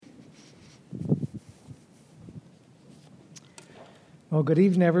Well, good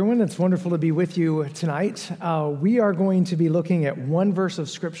evening, everyone. It's wonderful to be with you tonight. We are going to be looking at one verse of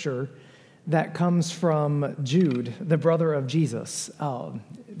Scripture that comes from Jude, the brother of Jesus.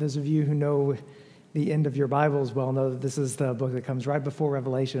 Those of you who know the end of your Bibles well know that this is the book that comes right before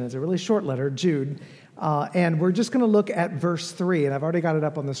Revelation. It's a really short letter, Jude. And we're just going to look at verse 3, and I've already got it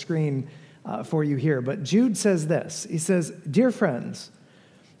up on the screen for you here. But Jude says this. He says, "Dear friends,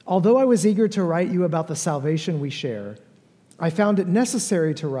 although I was eager to write you about the salvation we share, I found it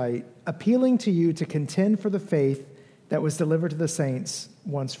necessary to write, appealing to you to contend for the faith that was delivered to the saints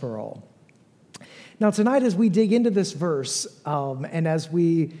once for all." Now, tonight, as we dig into this verse, and as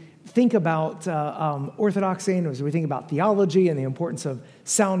we think about Orthodoxy, and as we think about theology and the importance of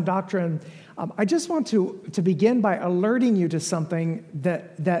sound doctrine, I just want to begin by alerting you to something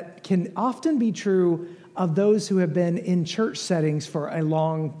that can often be true of those who have been in church settings for a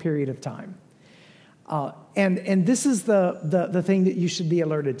long period of time. And this is the thing that you should be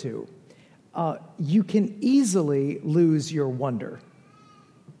alerted to. You can easily lose your wonder.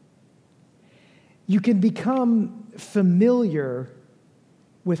 You can become familiar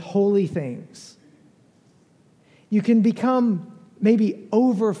with holy things. You can become maybe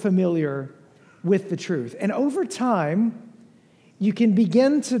over-familiar with the truth. And over time, you can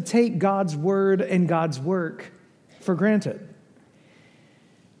begin to take God's word and God's work for granted.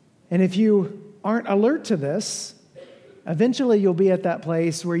 And if you aren't alert to this, eventually you'll be at that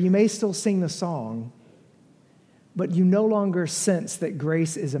place where you may still sing the song, but you no longer sense that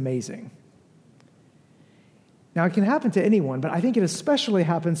grace is amazing. Now, it can happen to anyone, but I think it especially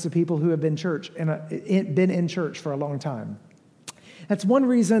happens to people who have been been in church for a long time. That's one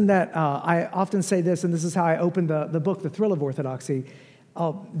reason that I often say this, and this is how I opened the book, The Thrill of Orthodoxy,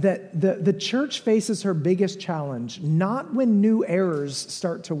 that the church faces her biggest challenge, not when new errors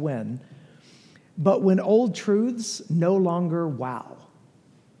start to win, but when old truths no longer wow.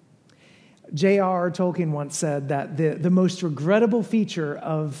 J.R.R. Tolkien once said that the most regrettable feature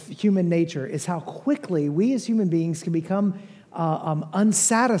of human nature is how quickly we as human beings can become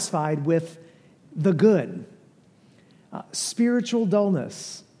unsatisfied with the good. Spiritual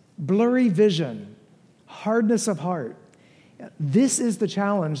dullness, blurry vision, hardness of heart. This is the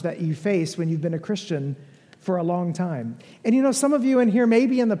challenge that you face when you've been a Christian for a long time. And you know, some of you in here,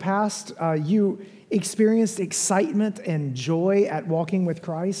 maybe in the past, you experienced excitement and joy at walking with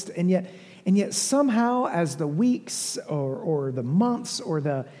Christ, and yet somehow as the weeks or the months or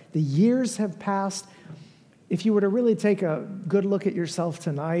the years have passed, if you were to really take a good look at yourself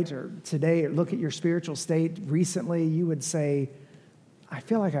tonight or today, or look at your spiritual state recently, you would say, I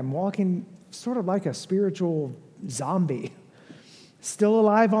feel like I'm walking sort of like a spiritual zombie, still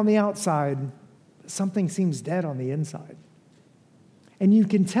alive on the outside. Something seems dead on the inside. And you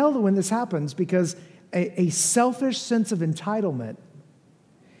can tell when this happens because a selfish sense of entitlement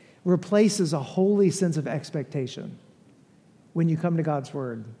replaces a holy sense of expectation when you come to God's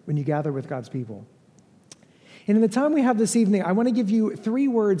word, when you gather with God's people. And in the time we have this evening, I want to give you 3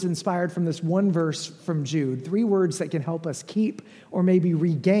 words inspired from this one verse from Jude, 3 words that can help us keep or maybe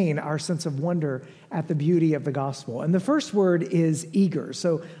regain our sense of wonder at the beauty of the gospel. And the first word is eager.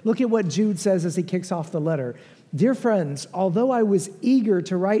 So look at what Jude says as he kicks off the letter. "Dear friends, although I was eager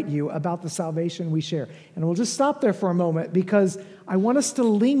to write you about the salvation we share." And we'll just stop there for a moment because I want us to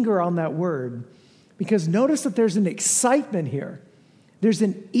linger on that word, because notice that there's an excitement here. There's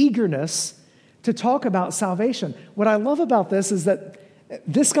an eagerness to talk about salvation. What I love about this is that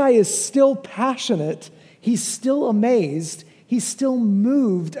this guy is still passionate. He's still amazed. He's still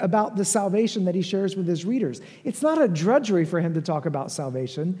moved about the salvation that he shares with his readers. It's not a drudgery for him to talk about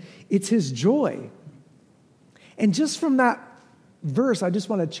salvation. It's his joy. And just from that verse, I just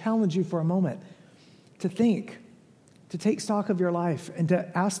want to challenge you for a moment to think, to take stock of your life, and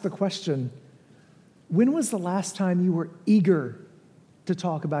to ask the question, when was the last time you were eager to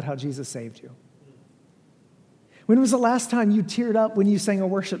talk about how Jesus saved you? When was the last time you teared up when you sang a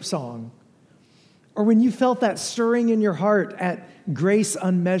worship song? Or when you felt that stirring in your heart at grace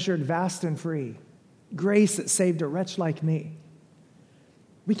unmeasured, vast and free, grace that saved a wretch like me?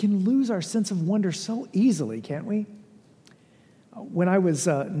 We can lose our sense of wonder so easily, can't we? When I was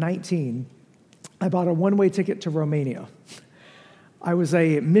 19, I bought a one-way ticket to Romania. I was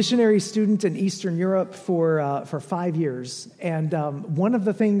a missionary student in Eastern Europe for 5 years, and one of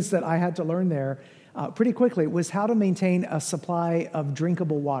the things that I had to learn there pretty quickly was how to maintain a supply of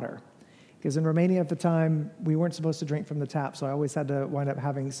drinkable water. Because in Romania at the time, we weren't supposed to drink from the tap, so I always had to wind up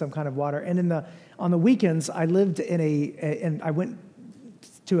having some kind of water. And on the weekends, I lived and I went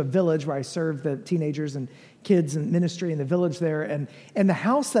to a village where I served the teenagers and kids and ministry in the village there. And the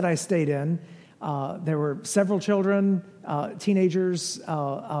house that I stayed in There were several children, teenagers,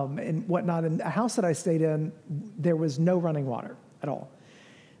 and whatnot. In a house that I stayed in, there was no running water at all.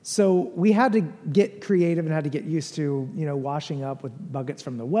 So we had to get creative and had to get used to, washing up with buckets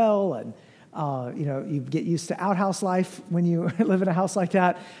from the well. And, you get used to outhouse life when you live in a house like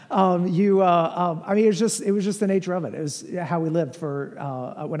that. It was just the nature of it. It was how we lived for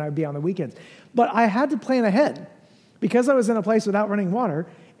when I would be on the weekends. But I had to plan ahead because I was in a place without running water.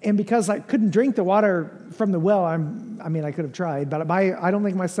 And because I couldn't drink the water from the well, I could have tried, but I don't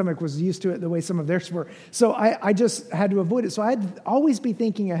think my stomach was used to it the way some of theirs were. So I just had to avoid it. So I'd always be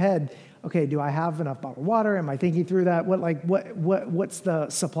thinking ahead, okay, do I have enough bottled water? Am I thinking through that? What's the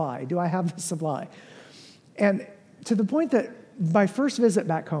supply? Do I have the supply? And to the point that my first visit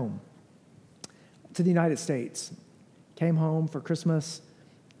back home to the United States, came home for Christmas.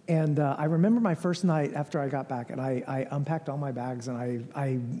 And I remember my first night after I got back, and I unpacked all my bags, and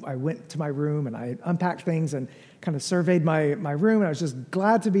I went to my room, and I unpacked things and kind of surveyed my room, and I was just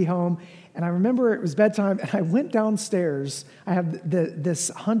glad to be home. And I remember it was bedtime, and I went downstairs. I have this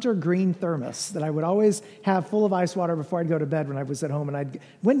Hunter Green thermos that I would always have full of ice water before I'd go to bed when I was at home. And I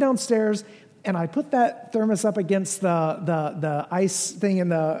went downstairs, and I put that thermos up against the ice thing in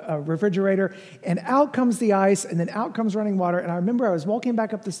the refrigerator, and out comes the ice, and then out comes running water. And I remember I was walking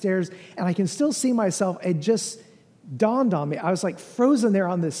back up the stairs, and I can still see myself. It just dawned on me. I was like frozen there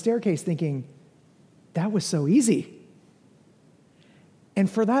on the staircase thinking, that was so easy. And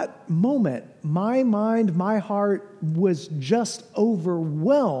for that moment, my mind, my heart was just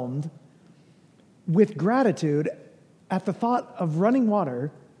overwhelmed with gratitude at the thought of running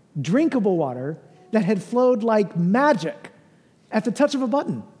water, drinkable water, that had flowed like magic at the touch of a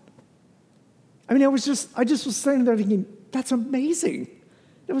button. I just was sitting there thinking, that's amazing.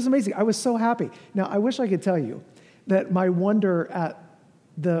 It was amazing. I was so happy. Now, I wish I could tell you that my wonder at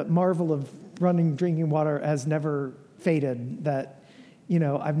the marvel of drinking water has never faded, that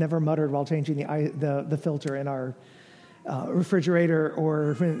I've never muttered while changing the filter in our refrigerator,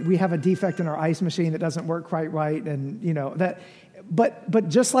 or when we have a defect in our ice machine that doesn't work quite right, and that. But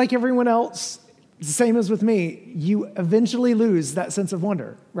just like everyone else, same as with me, you eventually lose that sense of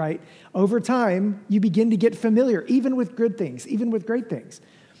wonder, right? Over time, you begin to get familiar, even with good things, even with great things.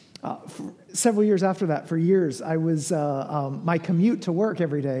 Several years after that, for years, I was my commute to work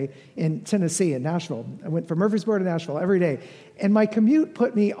every day in Tennessee, in Nashville. I went from Murfreesboro to Nashville every day. And my commute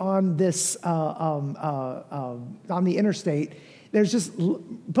put me on this, on the interstate. There's just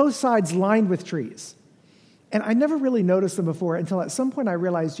both sides lined with trees. And I never really noticed them before until at some point I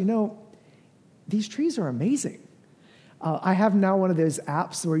realized, these trees are amazing. I have now one of those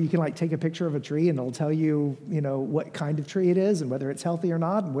apps where you can take a picture of a tree and it'll tell you, what kind of tree it is and whether it's healthy or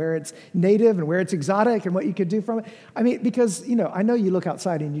not and where it's native and where it's exotic and what you could do from it. Because, I know you look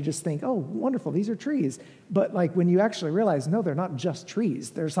outside and you just think, oh, wonderful, these are trees. But when you actually realize, no, they're not just trees.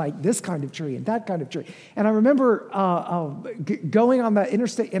 There's this kind of tree and that kind of tree. And I remember going on that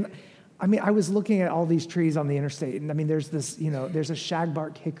interstate, and I was looking at all these trees on the interstate, and there's this, there's a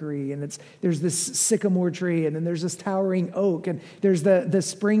shagbark hickory, and there's this sycamore tree, and then there's this towering oak, and there's the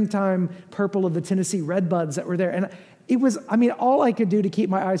springtime purple of the Tennessee redbuds that were there. And it was, all I could do to keep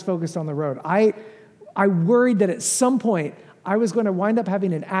my eyes focused on the road. I worried that at some point I was going to wind up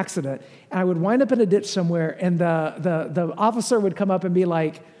having an accident, and I would wind up in a ditch somewhere, and the officer would come up and be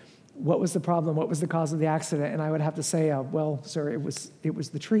like, what was the problem? What was the cause of the accident? And I would have to say, well, sir, it was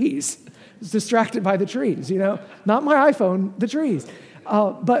the trees. I was distracted by the trees, not my iPhone, the trees.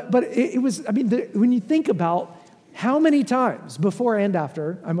 But it was, when you think about how many times before and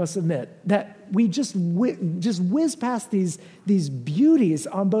after, I must admit, that we just whiz past these beauties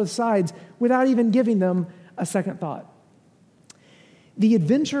on both sides without even giving them a second thought. The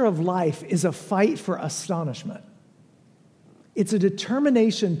adventure of life is a fight for astonishment. It's a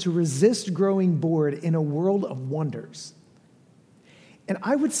determination to resist growing bored in a world of wonders. And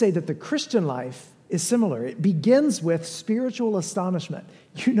I would say that the Christian life is similar. It begins with spiritual astonishment.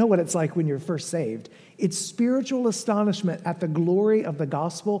 You know what it's like when you're first saved. It's spiritual astonishment at the glory of the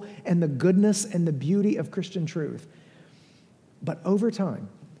gospel and the goodness and the beauty of Christian truth. But over time,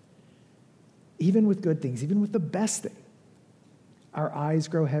 even with good things, even with the best thing, our eyes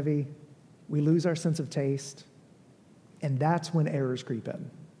grow heavy, we lose our sense of taste, and that's when errors creep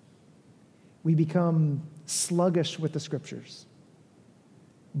in. We become sluggish with the scriptures,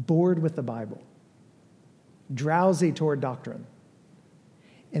 bored with the Bible, drowsy toward doctrine.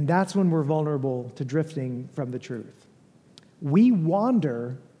 And that's when we're vulnerable to drifting from the truth. We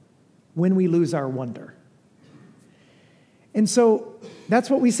wander when we lose our wonder. And so that's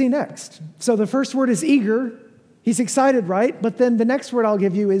what we see next. So the first word is eager. He's excited, right? But then the next word I'll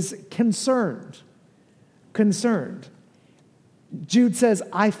give you is concerned. Concerned. Jude says,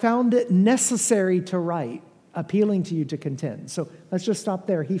 I found it necessary to write, appealing to you to contend. So let's just stop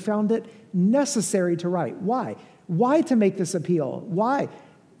there. He found it necessary to write. Why? Why to make this appeal? Why?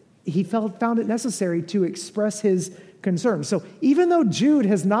 He found it necessary to express his concern. So even though Jude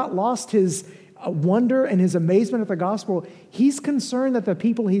has not lost his wonder and his amazement at the gospel, he's concerned that the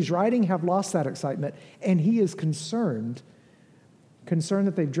people he's writing have lost that excitement, and he is concerned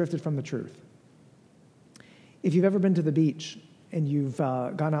that they've drifted from the truth. If you've ever been to the beach and you've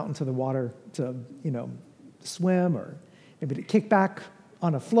gone out into the water to, swim, or maybe to kick back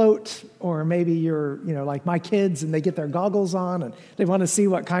on a float, or maybe you're, like my kids, and they get their goggles on and they want to see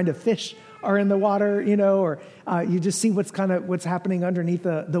what kind of fish are in the water, or you just see what's happening underneath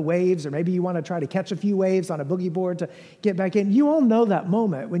the waves, or maybe you want to try to catch a few waves on a boogie board to get back in. You all know that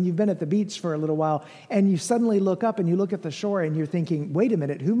moment when you've been at the beach for a little while and you suddenly look up and you look at the shore and you're thinking, wait a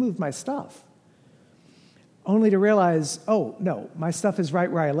minute, who moved my stuff? Only to realize, oh, no, my stuff is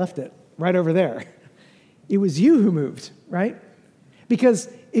right where I left it, right over there. It was you who moved, right? Because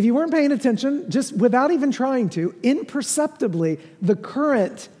if you weren't paying attention, just without even trying to, imperceptibly, the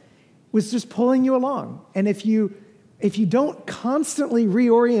current was just pulling you along. And if you don't constantly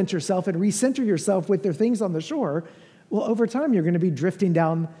reorient yourself and recenter yourself with the things on the shore, well, over time, you're going to be drifting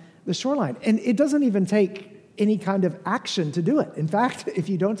down the shoreline. And it doesn't even take any kind of action to do it. In fact, if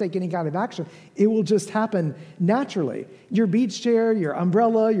you don't take any kind of action, it will just happen naturally. Your beach chair, your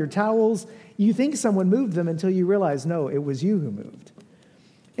umbrella, your towels, you think someone moved them until you realize, no, it was you who moved.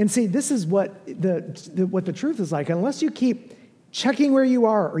 And see, this is what the truth is like. Unless you keep checking where you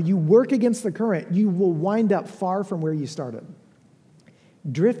are or you work against the current, you will wind up far from where you started.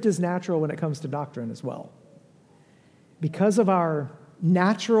 Drift is natural when it comes to doctrine as well. Because of our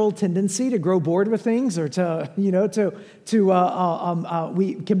natural tendency to grow bored with things, or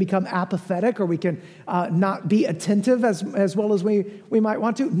we can become apathetic, or we can not be attentive as well as we might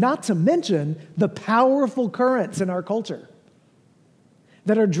want to, not to mention the powerful currents in our culture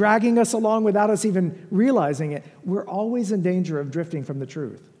that are dragging us along without us even realizing it. We're always in danger of drifting from the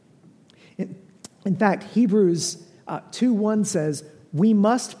truth. In fact, Hebrews 2:1 says, we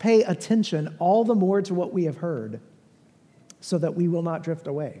must pay attention all the more to what we have heard, so that we will not drift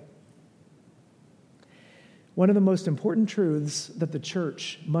away. One of the most important truths that the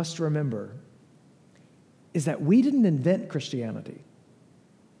church must remember is that we didn't invent Christianity.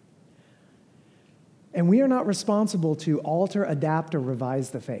 And we are not responsible to alter, adapt, or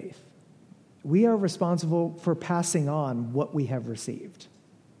revise the faith. We are responsible for passing on what we have received.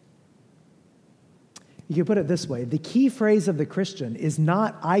 You can put it this way: the key phrase of the Christian is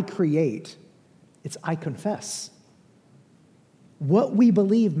not I create, it's I confess. What we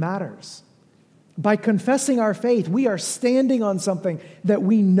believe matters. By confessing our faith, we are standing on something that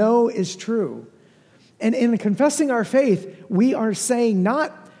we know is true. And in confessing our faith, we are saying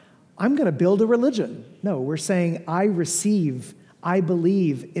not, I'm going to build a religion. No, we're saying, I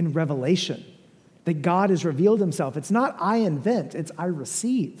believe in revelation, that God has revealed himself. It's not I invent, it's I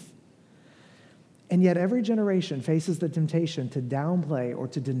receive. And yet every generation faces the temptation to downplay or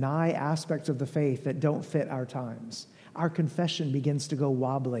to deny aspects of the faith that don't fit our times. Our confession begins to go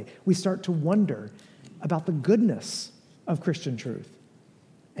wobbly. We start to wonder about the goodness of Christian truth.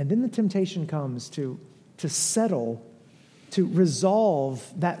 And then the temptation comes to settle, to resolve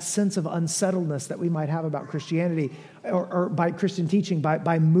that sense of unsettledness that we might have about Christianity or by Christian teaching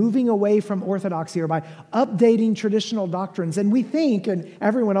by moving away from orthodoxy or by updating traditional doctrines. And we think, and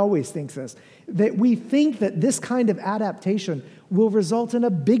everyone always thinks this, that we think that this kind of adaptation will result in a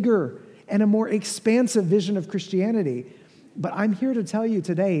bigger and a more expansive vision of Christianity. But I'm here to tell you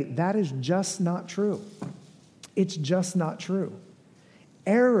today, that is just not true. It's just not true.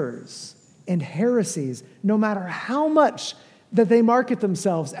 Errors and heresies, no matter how much that they market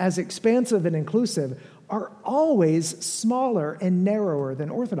themselves as expansive and inclusive, are always smaller and narrower than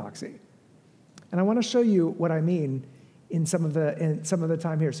orthodoxy. And I want to show you what I mean in some of the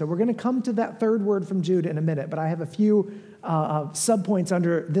time here. So we're going to come to that third word from Jude in a minute, but I have a few subpoints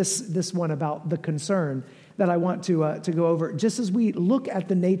under this one about the concern that I want to go over, just as we look at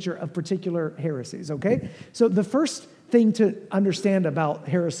the nature of particular heresies, okay? So the first thing to understand about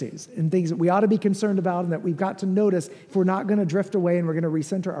heresies and things that we ought to be concerned about and that we've got to notice if we're not going to drift away and we're going to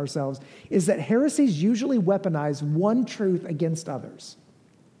recenter ourselves is that heresies usually weaponize one truth against others.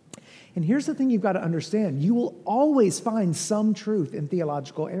 And here's the thing you've got to understand. You will always find some truth in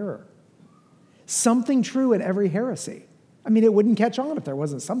theological error. Something true in every heresy. I mean, it wouldn't catch on if there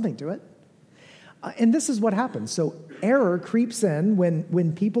wasn't something to it. And this is what happens. So error creeps in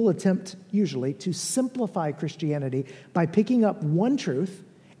when people attempt, usually, to simplify Christianity by picking up one truth,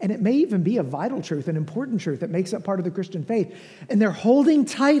 and it may even be a vital truth, an important truth that makes up part of the Christian faith, and they're holding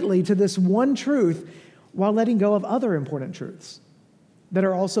tightly to this one truth while letting go of other important truths that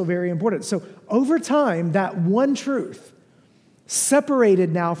are also very important. So over time, that one truth,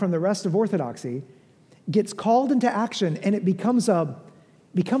 separated now from the rest of Orthodoxy, gets called into action, and it becomes a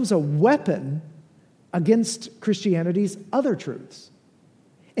weapon against Christianity's other truths.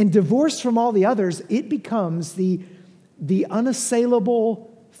 And divorced from all the others, it becomes the unassailable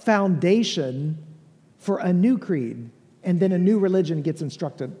foundation for a new creed, and then a new religion gets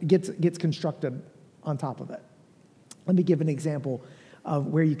constructed on top of it. Let me give an example of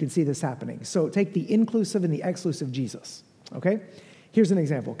where you can see this happening. So take the inclusive and the exclusive Jesus, okay? Here's an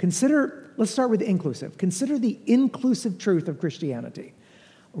example. Let's start with the inclusive. Consider the inclusive truth of Christianity.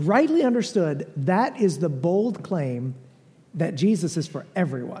 Rightly understood, that is the bold claim that Jesus is for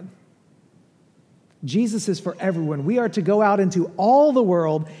everyone. Jesus is for everyone. We are to go out into all the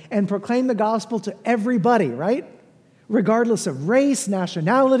world and proclaim the gospel to everybody, right? Regardless of race,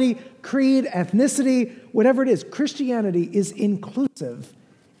 nationality, creed, ethnicity, whatever it is. Christianity is inclusive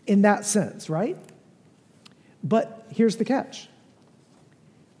in that sense, right? But here's the catch.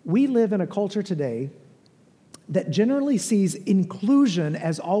 We live in a culture today that generally sees inclusion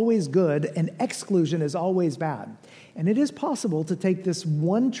as always good and exclusion as always bad. And it is possible to take this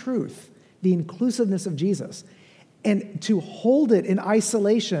one truth, the inclusiveness of Jesus, and to hold it in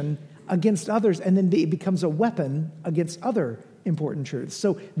isolation against others, and then it becomes a weapon against other important truths.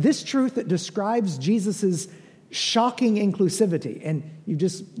 So this truth that describes Jesus's shocking inclusivity, and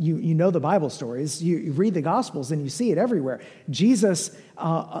you know the Bible stories, you read the Gospels and you see it everywhere. Jesus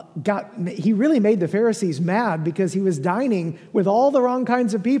he really made the Pharisees mad because he was dining with all the wrong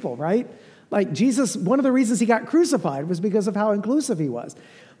kinds of people, right? Like Jesus, one of the reasons he got crucified was because of how inclusive he was.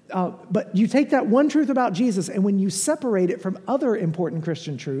 But you take that one truth about Jesus, and when you separate it from other important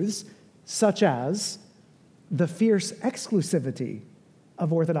Christian truths, such as the fierce exclusivity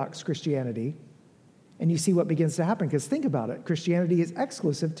of Orthodox Christianity, and you see what begins to happen. Because think about it, Christianity is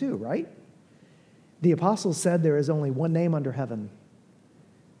exclusive too, right? The apostles said there is only one name under heaven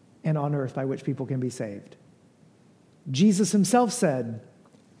and on earth by which people can be saved. Jesus himself said,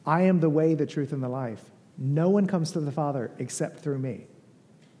 I am the way, the truth, and the life. No one comes to the Father except through me.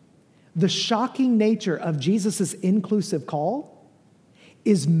 The shocking nature of Jesus' inclusive call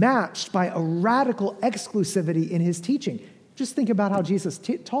is matched by a radical exclusivity in his teaching. Just think about how Jesus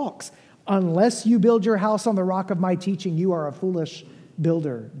talks. Unless you build your house on the rock of my teaching, you are a foolish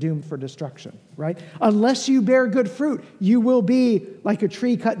builder doomed for destruction, right? Unless you bear good fruit, you will be like a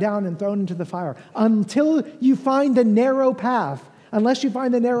tree cut down and thrown into the fire. Unless you find the narrow path,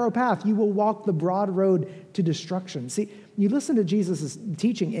 you will walk the broad road to destruction. See, you listen to Jesus'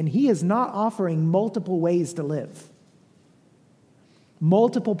 teaching, and he is not offering multiple ways to live,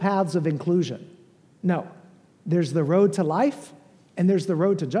 multiple paths of inclusion. No, there's the road to life, and there's the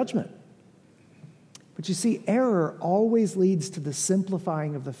road to judgment. But you see, error always leads to the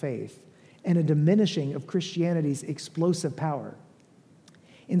simplifying of the faith and a diminishing of Christianity's explosive power.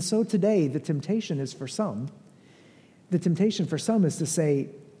 And so today, the temptation for some is to say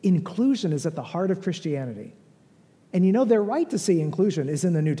inclusion is at the heart of Christianity. And you know, they're right to see inclusion is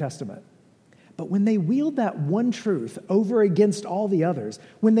in the New Testament. But when they wield that one truth over against all the others,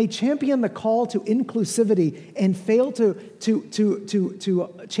 when they champion the call to inclusivity and fail to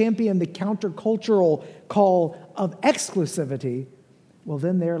champion the countercultural call of exclusivity, well,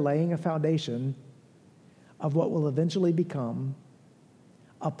 then they're laying a foundation of what will eventually become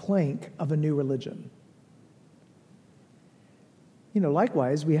a plank of a new religion. You know,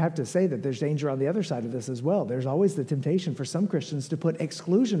 likewise, we have to say that there's danger on the other side of this as well. There's always the temptation for some Christians to put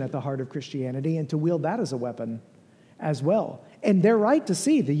exclusion at the heart of Christianity and to wield that as a weapon as well. And they're right to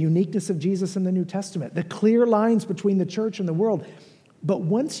see the uniqueness of Jesus in the New Testament, the clear lines between the church and the world. But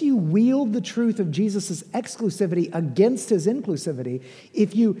once you wield the truth of Jesus' exclusivity against his inclusivity,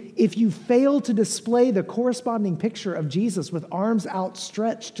 if you fail to display the corresponding picture of Jesus with arms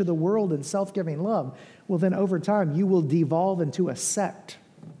outstretched to the world in self-giving love, well, then over time, you will devolve into a sect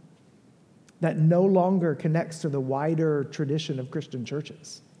that no longer connects to the wider tradition of Christian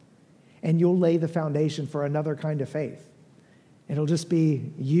churches. And you'll lay the foundation for another kind of faith. It'll just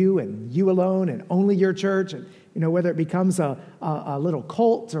be you and you alone and only your church. And, you know, whether it becomes a little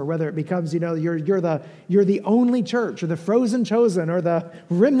cult or whether it becomes, you know, you're the only church or the frozen chosen or the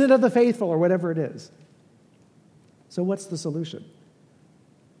remnant of the faithful or whatever it is. So what's the solution?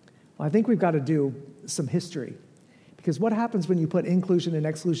 Well, I think we've got to do some history Because what happens when you put inclusion and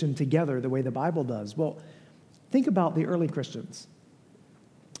exclusion together the way the Bible does? Well, think about the early Christians.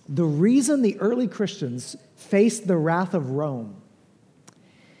 The reason the early Christians faced the wrath of Rome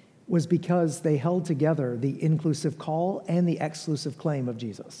was because they held together the inclusive call and the exclusive claim of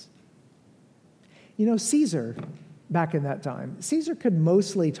Jesus. You know, Caesar, back in that time, Caesar could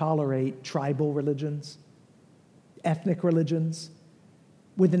mostly tolerate tribal religions, ethnic religions,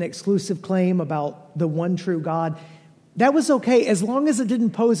 with an exclusive claim about the one true God. That was okay as long as it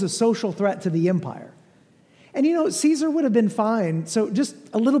didn't pose a social threat to the empire. And you know, Caesar would have been fine. So just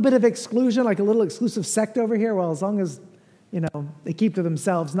a little bit of exclusion, like a little exclusive sect over here, well, as long as, you know, they keep to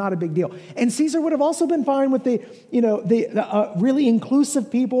themselves, not a big deal. And Caesar would have also been fine with the really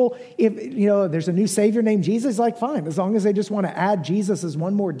inclusive people. If, you know, there's a new savior named Jesus, like fine, as long as they just want to add Jesus as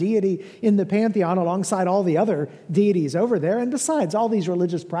one more deity in the pantheon alongside all the other deities over there. And besides, all these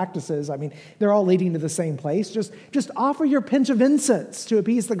religious practices, I mean, they're all leading to the same place. Just offer your pinch of incense to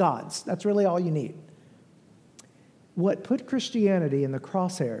appease the gods. That's really all you need. What put Christianity in the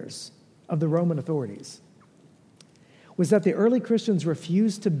crosshairs of the Roman authorities was that the early Christians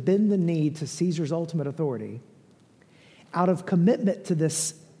refused to bend the knee to Caesar's ultimate authority out of commitment to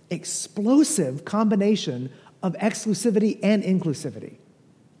this explosive combination of exclusivity and inclusivity.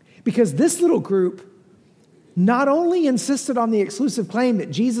 Because this little group not only insisted on the exclusive claim that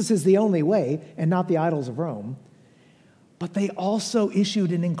Jesus is the only way and not the idols of Rome, but they also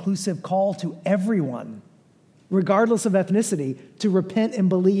issued an inclusive call to everyone, regardless of ethnicity, to repent and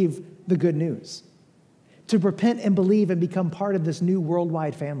believe the good news, to repent and believe and become part of this new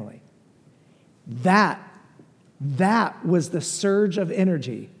worldwide family. That was the surge of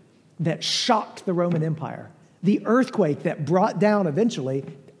energy that shocked the Roman Empire, the earthquake that brought down eventually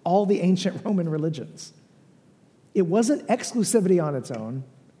all the ancient Roman religions. It wasn't exclusivity on its own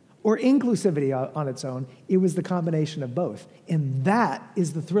or inclusivity on its own. It was the combination of both. And that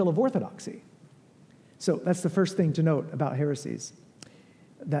is the thrill of orthodoxy. So that's the first thing to note about heresies,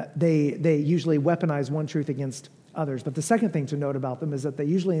 that they usually weaponize one truth against others. But the second thing to note about them is that they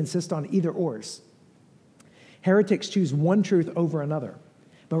usually insist on either ors. Heretics choose one truth over another.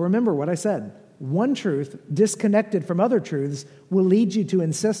 But remember what I said. One truth, disconnected from other truths, will lead you to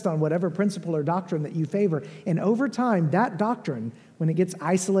insist on whatever principle or doctrine that you favor. And over time, that doctrine, when it gets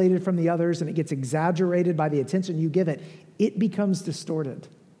isolated from the others and it gets exaggerated by the attention you give it, it becomes distorted.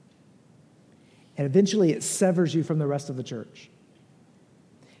 And eventually it severs you from the rest of the church.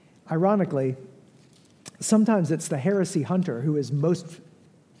 Ironically, sometimes it's the heresy hunter who is most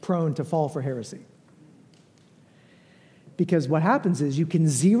prone to fall for heresy. Because what happens is you can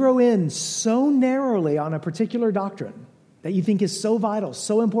zero in so narrowly on a particular doctrine that you think is so vital,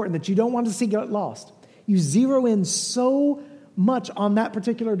 so important that you don't want to see get lost. You zero in so much on that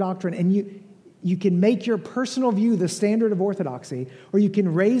particular doctrine, and you can make your personal view the standard of orthodoxy, or you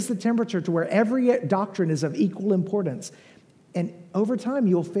can raise the temperature to where every doctrine is of equal importance. And over time,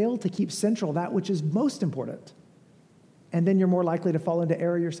 you'll fail to keep central that which is most important. And then you're more likely to fall into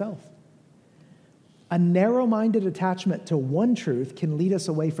error yourself. A narrow-minded attachment to one truth can lead us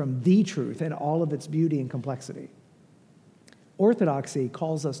away from the truth in all of its beauty and complexity. Orthodoxy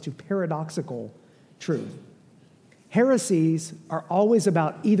calls us to paradoxical truth. Heresies are always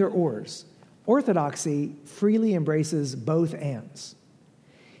about either ors. Orthodoxy freely embraces both ands.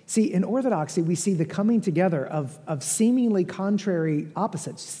 See, in orthodoxy, we see the coming together of seemingly contrary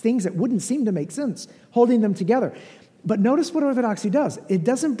opposites, things that wouldn't seem to make sense, holding them together. But notice what orthodoxy does. It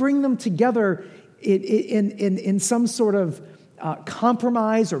doesn't bring them together in some sort of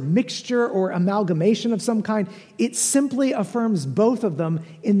compromise or mixture or amalgamation of some kind. It simply affirms both of them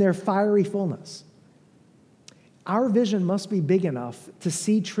in their fiery fullness. Our vision must be big enough to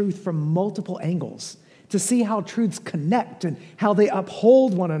see truth from multiple angles, to see how truths connect and how they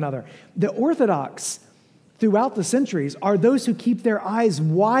uphold one another. The Orthodox, throughout the centuries, are those who keep their eyes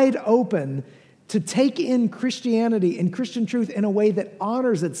wide open to take in Christianity and Christian truth in a way that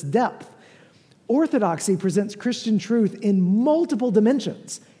honors its depth. Orthodoxy presents Christian truth in multiple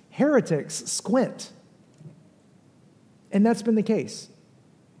dimensions. Heretics squint. And that's been the case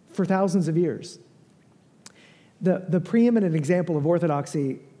for thousands of years. The preeminent example of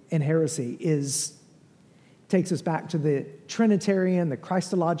orthodoxy and heresy takes us back to the Trinitarian, the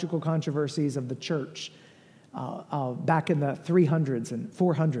Christological controversies of the church back in the 300s and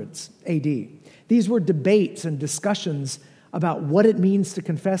 400s AD. These were debates and discussions about what it means to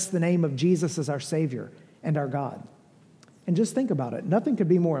confess the name of Jesus as our Savior and our God. And just think about it. Nothing could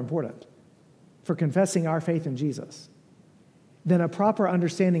be more important for confessing our faith in Jesus than a proper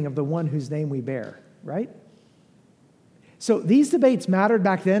understanding of the one whose name we bear, right? So these debates mattered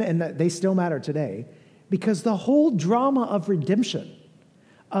back then, and they still matter today. Because the whole drama of redemption,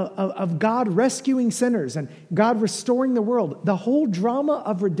 of God rescuing sinners and God restoring the world, the whole drama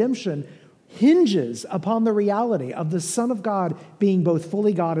of redemption hinges upon the reality of the Son of God being both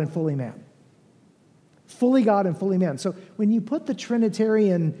fully God and fully man. Fully God and fully man. So when you put the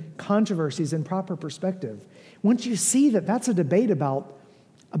Trinitarian controversies in proper perspective, once you see that that's a debate about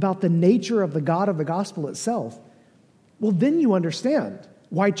the nature of the God of the gospel itself, well, then you understand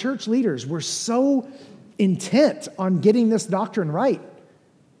why church leaders were so intent on getting this doctrine right.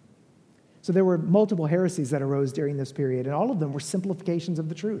 So there were multiple heresies that arose during this period, and all of them were simplifications of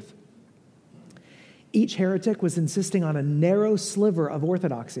the truth. Each heretic was insisting on a narrow sliver of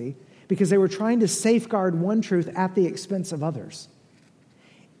orthodoxy because they were trying to safeguard one truth at the expense of others.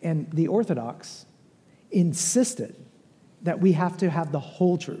 And the Orthodox insisted that we have to have the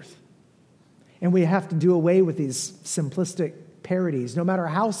whole truth. And we have to do away with these simplistic parodies, no matter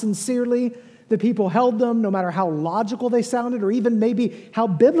how sincerely the people held them, no matter how logical they sounded, or even maybe how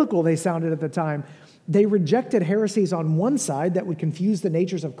biblical they sounded at the time. They rejected heresies on one side that would confuse the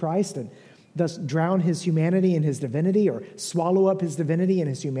natures of Christ and thus drown his humanity and his divinity, or swallow up his divinity and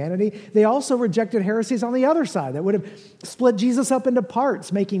his humanity. They also rejected heresies on the other side that would have split Jesus up into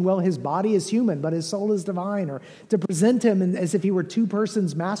parts, making, well, his body is human, but his soul is divine, or to present him as if he were two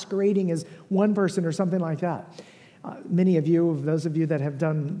persons masquerading as one person or something like that. Many of you, those of you that have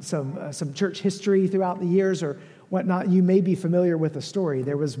done some church history throughout the years or whatnot, you may be familiar with the story.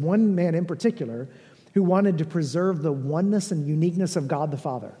 There was one man in particular who wanted to preserve the oneness and uniqueness of God the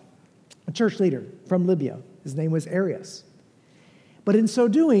Father, a church leader from Libya. His name was Arius. But in so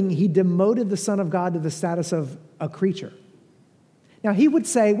doing, he demoted the Son of God to the status of a creature. Now, he would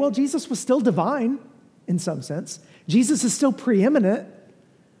say, well, Jesus was still divine in some sense. Jesus is still preeminent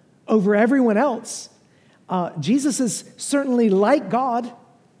over everyone else. Jesus is certainly like God,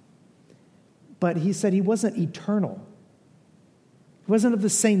 but he said he wasn't eternal. He wasn't of the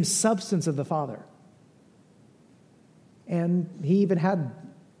same substance of the Father. And he even had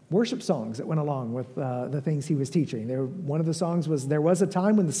worship songs that went along with the things he was teaching. One of the songs was, "There was a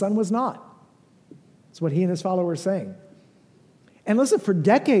time when the sun was not." That's what he and his followers sang. And listen, for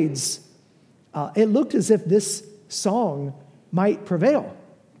decades, it looked as if this song might prevail.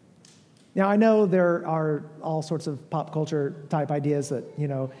 Now, I know there are all sorts of pop culture type ideas that,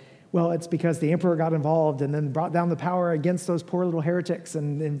 well, it's because the emperor got involved and then brought down the power against those poor little heretics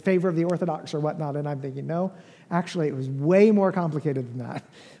and in favor of the Orthodox or whatnot. And I'm thinking, no, actually, it was way more complicated than that.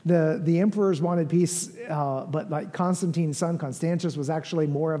 The emperors wanted peace, but like Constantine's son, Constantius, was actually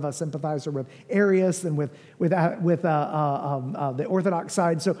more of a sympathizer with Arius than with the Orthodox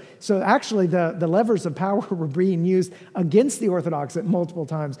side. So actually, the levers of power were being used against the Orthodox at multiple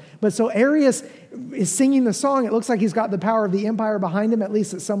times. But so Arius is singing the song. It looks like he's got the power of the empire behind him, at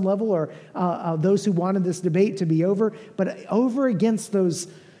least at some level, or those who wanted this debate to be over. But over against those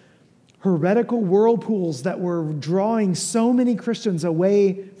heretical whirlpools that were drawing so many Christians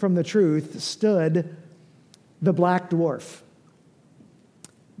away from the truth stood the black dwarf.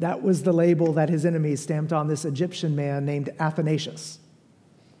 That was the label that his enemies stamped on this Egyptian man named Athanasius.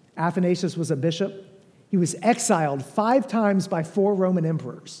 Athanasius was a bishop. He was exiled 5 times by 4 Roman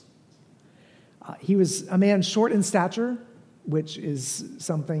emperors. He was a man short in stature, which is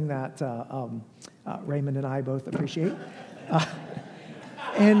something that Raymond and I both appreciate.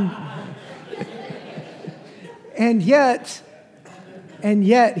 And yet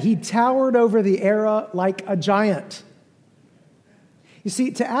he towered over the era like a giant. You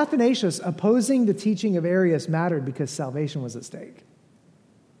see, to Athanasius, opposing the teaching of Arius mattered because salvation was at stake.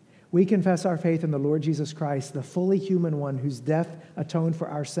 We confess our faith in the Lord Jesus Christ, the fully human one whose death atoned for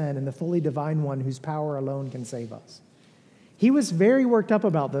our sin, and the fully divine one whose power alone can save us. He was very worked up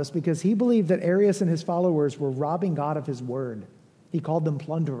about this because he believed that Arius and his followers were robbing God of his word. He called them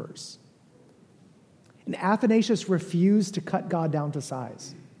plunderers. And Athanasius refused to cut God down to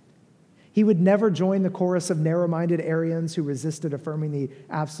size. He would never join the chorus of narrow-minded Arians who resisted affirming the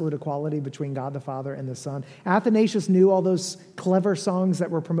absolute equality between God the Father and the Son. Athanasius knew all those clever songs that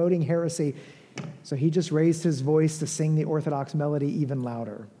were promoting heresy, so he just raised his voice to sing the Orthodox melody even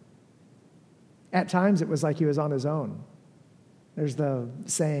louder. At times, it was like he was on his own. There's the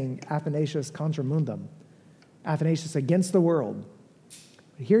saying, Athanasius contra mundum, Athanasius against the world.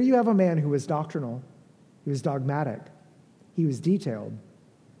 But here you have a man who was doctrinal, he was dogmatic, he was detailed.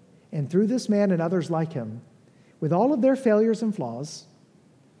 And through this man and others like him, with all of their failures and flaws,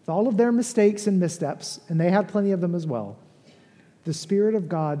 with all of their mistakes and missteps, and they had plenty of them as well, the Spirit of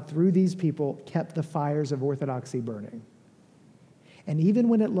God, through these people, kept the fires of orthodoxy burning. And even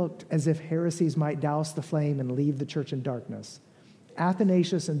when it looked as if heresies might douse the flame and leave the church in darkness,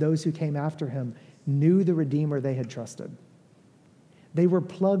 Athanasius and those who came after him knew the Redeemer they had trusted. They were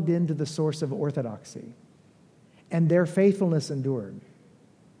plugged into the source of orthodoxy, and their faithfulness endured.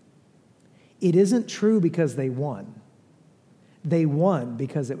 It isn't true because they won. They won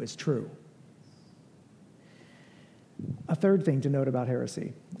because it was true. A third thing to note about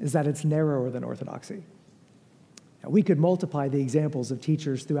heresy is that it's narrower than orthodoxy. Now, we could multiply the examples of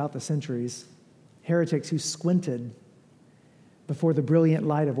teachers throughout the centuries, heretics who squinted before the brilliant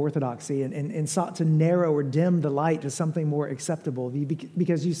light of orthodoxy and sought to narrow or dim the light to something more acceptable,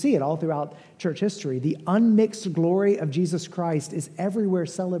 because you see it all throughout church history. The unmixed glory of Jesus Christ is everywhere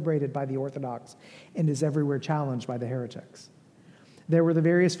celebrated by the Orthodox and is everywhere challenged by the heretics. There were the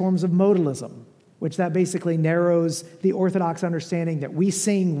various forms of modalism, which that basically narrows the Orthodox understanding that we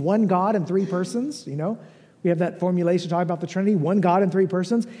sing one God in three persons, We have that formulation talking about the Trinity, one God in three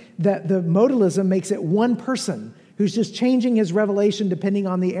persons, that the modalism makes it one person who's just changing his revelation depending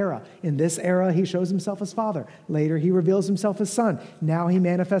on the era. In this era, he shows himself as Father. Later, he reveals himself as Son. Now he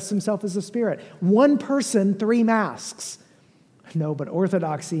manifests himself as the Spirit. One person, three masks. No, but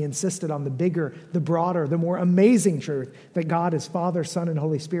Orthodoxy insisted on the bigger, the broader, the more amazing truth that God is Father, Son, and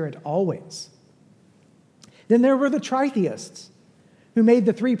Holy Spirit always. Then there were the tritheists, who made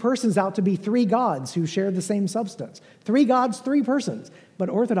the three persons out to be three gods who shared the same substance. Three gods, three persons. But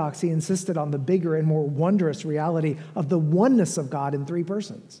Orthodoxy insisted on the bigger and more wondrous reality of the oneness of God in three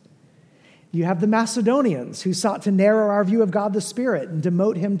persons. You have the Macedonians, who sought to narrow our view of God the Spirit and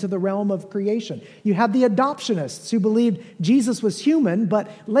demote him to the realm of creation. You have the adoptionists, who believed Jesus was human,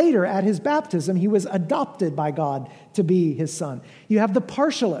 but later at his baptism, he was adopted by God to be his son. You have the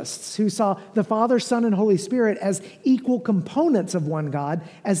partialists, who saw the Father, Son, and Holy Spirit as equal components of one God,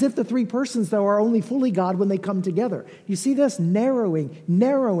 as if the three persons, though, are only fully God when they come together. You see this?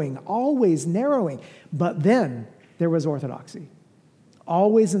 Narrowing, always narrowing. But then there was orthodoxy,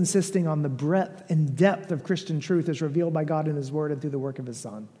 always insisting on the breadth and depth of Christian truth as revealed by God in his word and through the work of his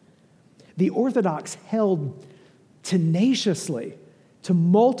Son. The Orthodox held tenaciously to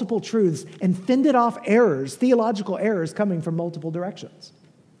multiple truths and fended off errors, theological errors coming from multiple directions.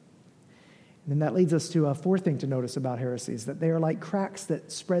 And then that leads us to a fourth thing to notice about heresies, that they are like cracks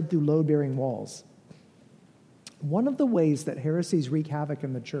that spread through load-bearing walls. One of the ways that heresies wreak havoc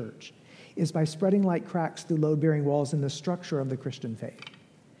in the church is by spreading like cracks through load-bearing walls in the structure of the Christian faith.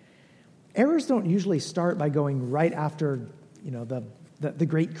 Errors don't usually start by going right after, the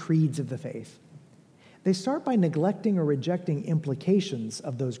great creeds of the faith. They start by neglecting or rejecting implications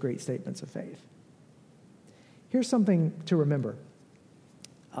of those great statements of faith. Here's something to remember.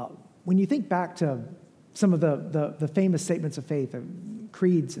 When you think back to some of the famous statements of faith,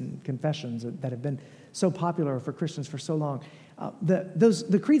 creeds and confessions that have been so popular for Christians for so long,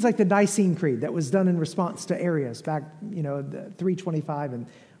 the creeds like the Nicene Creed that was done in response to Arius back, 325 and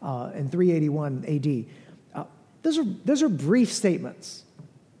 381 AD. Those are brief statements.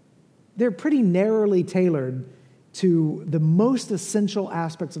 They're pretty narrowly tailored to the most essential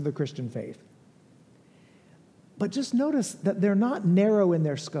aspects of the Christian faith. But just notice that they're not narrow in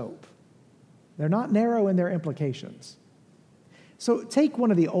their scope. They're not narrow in their implications. So take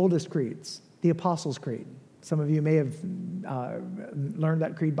one of the oldest creeds, the Apostles' Creed. Some of you may have learned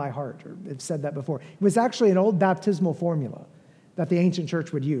that creed by heart or have said that before. It was actually an old baptismal formula that the ancient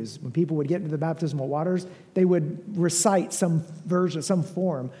church would use. When people would get into the baptismal waters, they would recite some version, some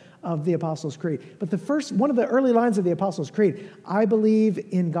form of the Apostles' Creed. But one of the early lines of the Apostles' Creed, I believe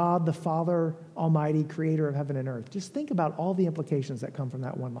in God the Father Almighty, creator of heaven and earth. Just think about all the implications that come from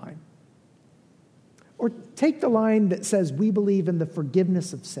that one line. Or take the line that says, we believe in the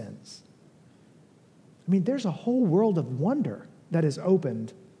forgiveness of sins. I mean, there's a whole world of wonder that is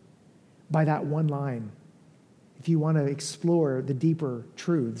opened by that one line if you want to explore the deeper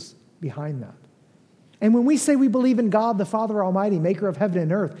truths behind that. And when we say we believe in God, the Father Almighty, maker of heaven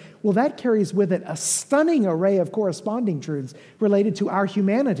and earth, well, that carries with it a stunning array of corresponding truths related to our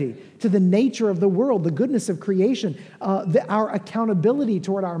humanity, to the nature of the world, the goodness of creation, our accountability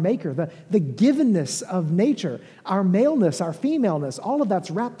toward our Maker, the givenness of nature, our maleness, our femaleness, all of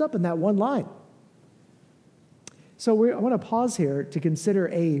that's wrapped up in that one line. So I want to pause here to consider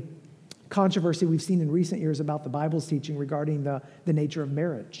a controversy we've seen in recent years about the Bible's teaching regarding the nature of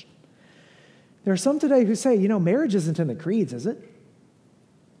marriage. There are some today who say, marriage isn't in the creeds, is it?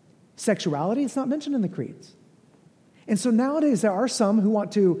 Sexuality, it's not mentioned in the creeds. And so nowadays there are some who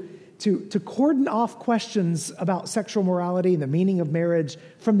want to cordon off questions about sexual morality and the meaning of marriage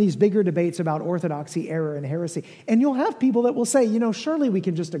from these bigger debates about orthodoxy, error, and heresy. And you'll have people that will say, surely we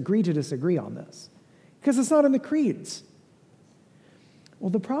can just agree to disagree on this because it's not in the creeds.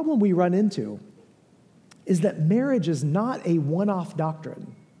 Well, the problem we run into is that marriage is not a one-off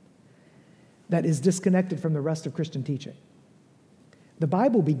doctrine. that is disconnected from the rest of Christian teaching. The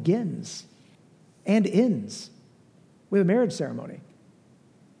Bible begins and ends with a marriage ceremony.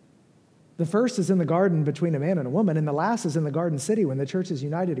 The first is in the garden between a man and a woman, and the last is in the garden city when the church is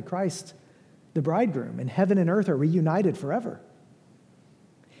united to Christ, the bridegroom, and heaven and earth are reunited forever.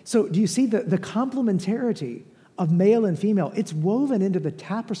 So do you see the complementarity of male and female? It's woven into the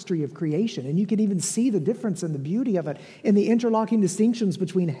tapestry of creation, and you can even see the difference and the beauty of it in the interlocking distinctions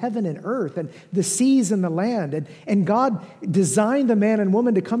between heaven and earth and the seas and the land. And God designed the man and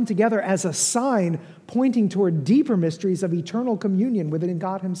woman to come together as a sign pointing toward deeper mysteries of eternal communion within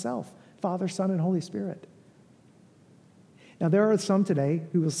God himself, Father, Son, and Holy Spirit. Now, there are some today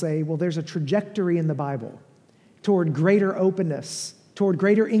who will say, well, there's a trajectory in the Bible toward greater openness, toward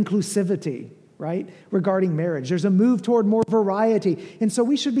greater inclusivity, right, regarding marriage. There's a move toward more variety. And so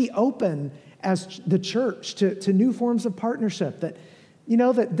we should be open as the church to new forms of partnership that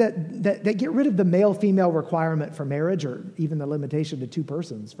get rid of the male-female requirement for marriage, or even the limitation to two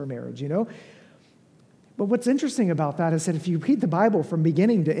persons for marriage, But what's interesting about that is that if you read the Bible from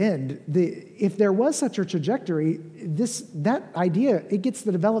beginning to end, if there was such a trajectory, that idea, it gets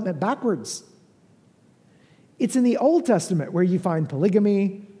the development backwards. It's in the Old Testament where you find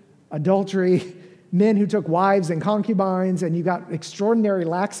polygamy, adultery, men who took wives and concubines, and you got extraordinary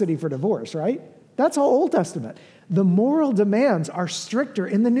laxity for divorce, right? That's all Old Testament. The moral demands are stricter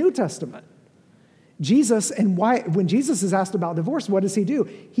in the New Testament. When Jesus is asked about divorce, what does he do?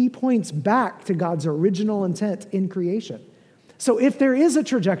 He points back to God's original intent in creation. So if there is a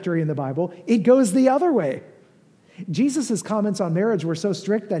trajectory in the Bible, it goes the other way. Jesus' comments on marriage were so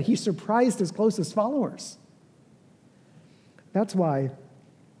strict that he surprised his closest followers. That's why,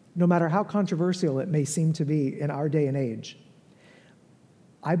 no matter how controversial it may seem to be in our day and age,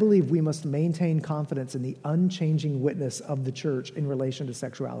 I believe we must maintain confidence in the unchanging witness of the church in relation to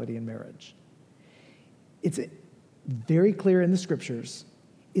sexuality and marriage. It's very clear in the scriptures.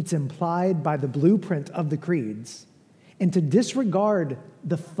 It's implied by the blueprint of the creeds. And to disregard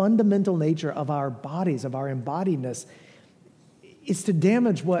the fundamental nature of our bodies, of our embodiedness, is to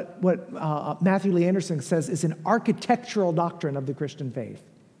damage what Matthew Lee Anderson says is an architectural doctrine of the Christian faith.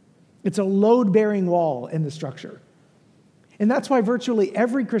 It's a load-bearing wall in the structure. And that's why virtually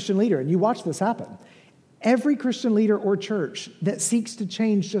every Christian leader, and you watch this happen, every Christian leader or church that seeks to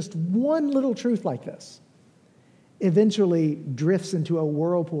change just one little truth like this eventually drifts into a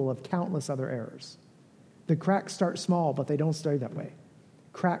whirlpool of countless other errors. The cracks start small, but they don't stay that way.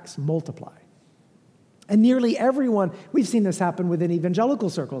 Cracks multiply. And nearly everyone, we've seen this happen within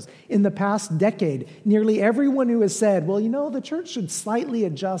evangelical circles. In the past decade, nearly everyone who has said, well, the church should slightly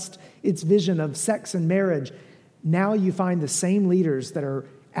adjust its vision of sex and marriage, now you find the same leaders that are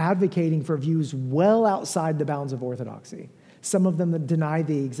advocating for views well outside the bounds of orthodoxy. Some of them that deny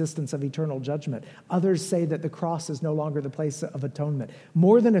the existence of eternal judgment. Others say that the cross is no longer the place of atonement.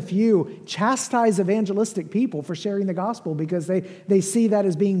 More than a few chastise evangelistic people for sharing the gospel because they see that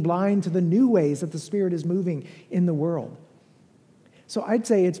as being blind to the new ways that the Spirit is moving in the world. So I'd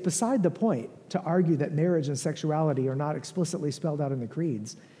say it's beside the point to argue that marriage and sexuality are not explicitly spelled out in the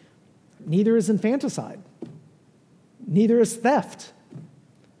creeds. Neither is infanticide. Neither is theft.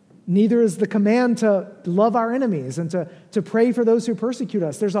 Neither is the command to love our enemies and to pray for those who persecute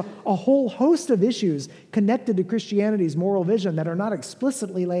us. There's a whole host of issues connected to Christianity's moral vision that are not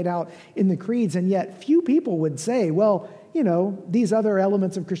explicitly laid out in the creeds, and yet few people would say, well, these other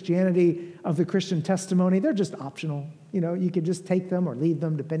elements of Christianity, of the Christian testimony, they're just optional. You could just take them or leave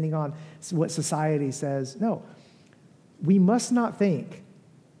them depending on what society says. No, we must not think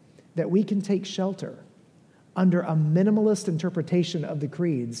that we can take shelter under a minimalist interpretation of the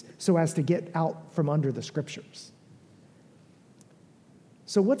creeds so as to get out from under the scriptures.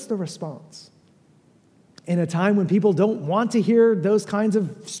 So what's the response? In a time when people don't want to hear those kinds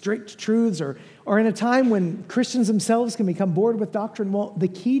of strict truths, or in a time when Christians themselves can become bored with doctrine, well, the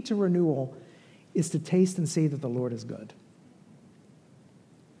key to renewal is to taste and see that the Lord is good.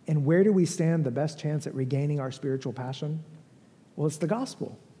 And where do we stand the best chance at regaining our spiritual passion? Well, it's the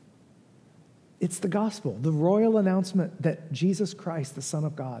gospel. It's the gospel, the royal announcement that Jesus Christ, the Son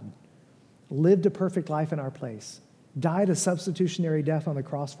of God, lived a perfect life in our place, died a substitutionary death on the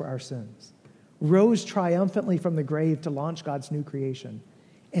cross for our sins, rose triumphantly from the grave to launch God's new creation,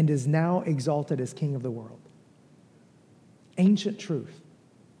 and is now exalted as King of the world. Ancient truth,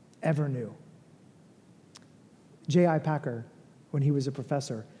 ever new. J.I. Packer, when he was a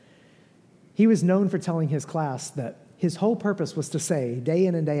professor, he was known for telling his class that his whole purpose was to say, day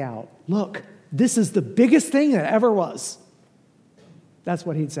in and day out, look, this is the biggest thing that ever was. That's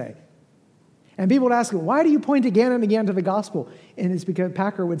what he'd say. And people would ask him, why do you point again and again to the gospel? And it's because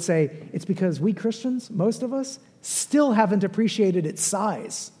Packer would say, it's because we Christians, most of us, still haven't appreciated its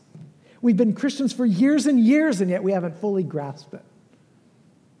size. We've been Christians for years and years, and yet we haven't fully grasped it.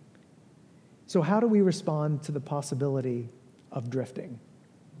 So how do we respond to the possibility of drifting?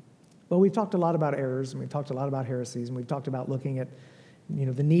 Well, we've talked a lot about errors, and we've talked a lot about heresies, and we've talked about looking at,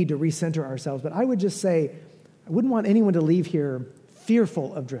 the need to recenter ourselves. But I would just say, I wouldn't want anyone to leave here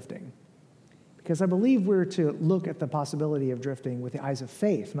fearful of drifting, because I believe we're to look at the possibility of drifting with the eyes of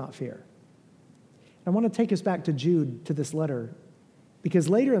faith, not fear. I want to take us back to Jude, to this letter, because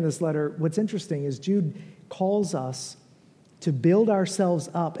later in this letter, what's interesting is Jude calls us to build ourselves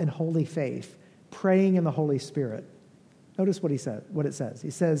up in holy faith, praying in the Holy Spirit. Notice what it says. He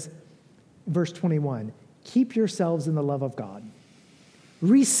says, verse 21, keep yourselves in the love of God.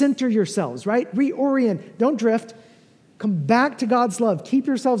 Recenter yourselves, right? Reorient. Don't drift. Come back to God's love. Keep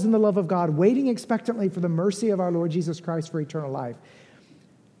yourselves in the love of God, waiting expectantly for the mercy of our Lord Jesus Christ for eternal life.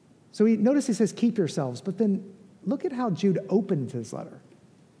 So notice he says, keep yourselves. But then look at how Jude opened his letter.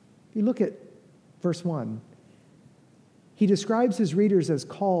 If you look at verse 1, he describes his readers as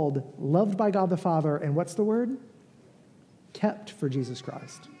called, loved by God the Father, and what's the word? Kept for Jesus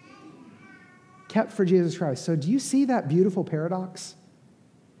Christ. Kept for Jesus Christ. So do you see that beautiful paradox?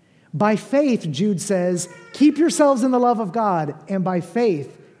 By faith, Jude says, keep yourselves in the love of God, and by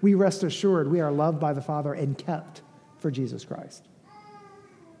faith, we rest assured we are loved by the Father and kept for Jesus Christ.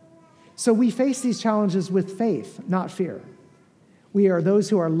 So we face these challenges with faith, not fear. We are those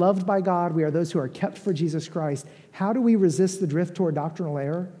who are loved by God. We are those who are kept for Jesus Christ. How do we resist the drift toward doctrinal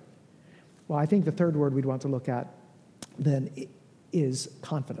error? Well, I think the third word we'd want to look at then is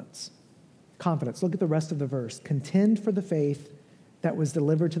confidence. Confidence. Look at the rest of the verse. Contend for the faith that was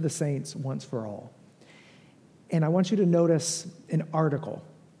delivered to the saints once for all. And I want you to notice an article.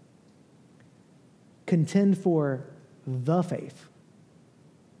 Contend for the faith.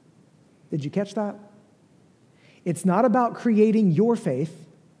 Did you catch that? It's not about creating your faith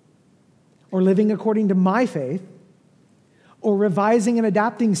or living according to my faith or revising and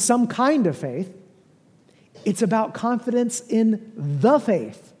adapting some kind of faith. It's about confidence in the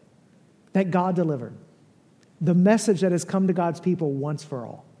faith that God delivered. The message that has come to God's people once for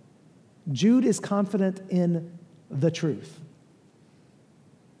all. Jude is confident in the truth.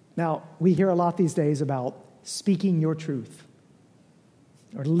 Now, we hear a lot these days about speaking your truth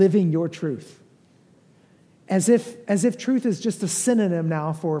or living your truth. As if truth is just a synonym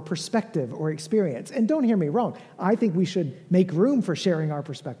now for perspective or experience. And don't hear me wrong. I think we should make room for sharing our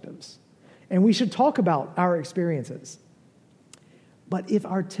perspectives. And we should talk about our experiences. But if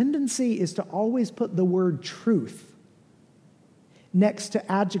our tendency is to always put the word truth next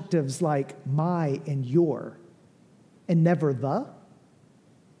to adjectives like my and your, and never the,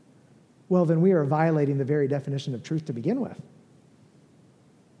 well, then we are violating the very definition of truth to begin with.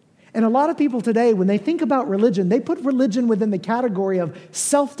 And a lot of people today, when they think about religion, they put religion within the category of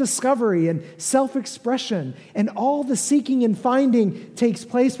self-discovery and self-expression, and all the seeking and finding takes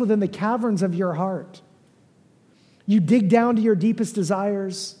place within the caverns of your heart. You dig down to your deepest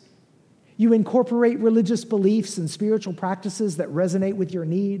desires. You incorporate religious beliefs and spiritual practices that resonate with your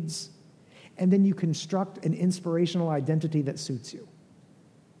needs, and then you construct an inspirational identity that suits you.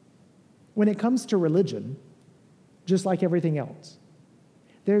 When it comes to religion, just like everything else,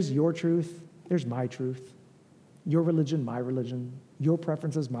 there's your truth, there's my truth, your religion, my religion, your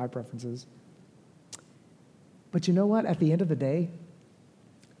preferences, my preferences. But you know what? At the end of the day,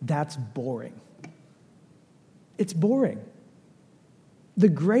 that's boring. It's boring. The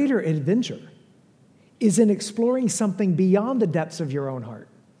greater adventure is in exploring something beyond the depths of your own heart.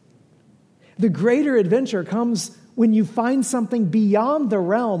 The greater adventure comes when you find something beyond the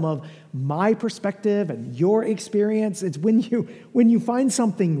realm of my perspective and your experience. It's when you find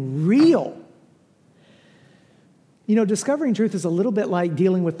something real. Discovering truth is a little bit like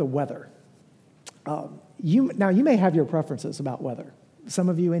dealing with the weather. You may have your preferences about weather. Some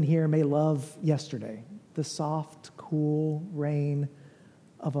of you in here may love yesterday, the soft, cool rain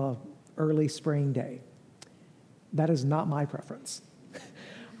of an early spring day. That is not my preference.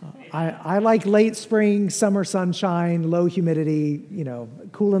 I like late spring, summer sunshine, low humidity,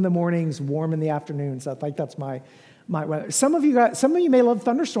 cool in the mornings, warm in the afternoons. I think that's my weather. Some of you may love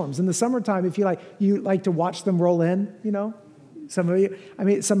thunderstorms in the summertime if you like to watch them roll in, Some of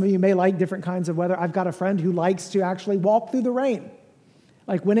you may like different kinds of weather. I've got a friend who likes to actually walk through the rain.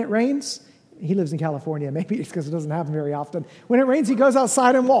 Like when it rains, he lives in California, maybe it's because it doesn't happen very often. When it rains, he goes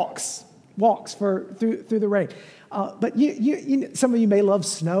outside and walks through the rain. But some of you may love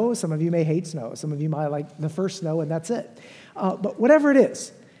snow. Some of you may hate snow. Some of you might like the first snow, and that's it. But whatever it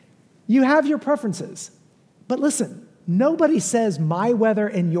is, You have your preferences. But listen, nobody says my weather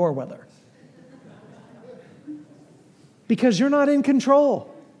and your weather. Because you're not in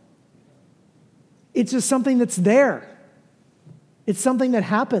control. It's just something that's there. It's something that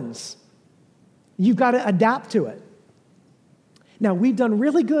happens. You've got to adapt to it. Now, we've done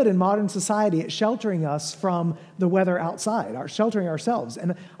really good in modern society at sheltering us from the weather outside, sheltering ourselves.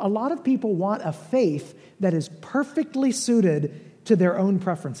 And a lot of people want a faith that is perfectly suited to their own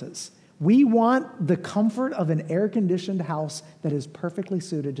preferences. We want the comfort of an air-conditioned house that is perfectly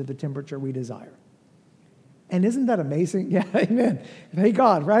suited to the temperature we desire. And isn't that amazing? Yeah, amen. Thank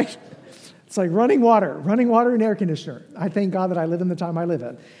God, right? It's like running water and air conditioner. I thank God that I live in the time I live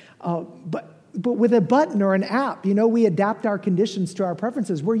in. But with a button or an app, we adapt our conditions to our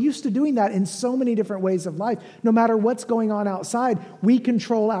preferences. We're used to doing that in so many different ways of life. No matter what's going on outside, we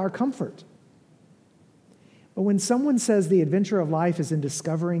control our comfort. But when someone says the adventure of life is in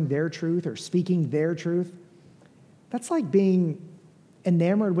discovering their truth or speaking their truth, that's like being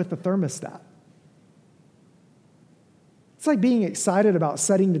enamored with the thermostat. It's like being excited about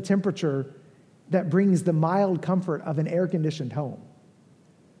setting the temperature that brings the mild comfort of an air-conditioned home.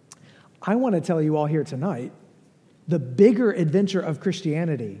 I want to tell you all here tonight, the bigger adventure of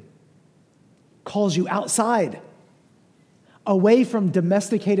Christianity calls you outside, away from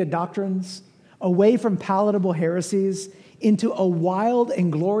domesticated doctrines, away from palatable heresies, into a wild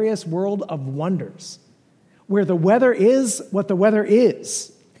and glorious world of wonders, where the weather is what the weather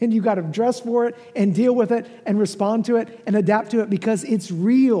is. And you got to dress for it and deal with it and respond to it and adapt to it because it's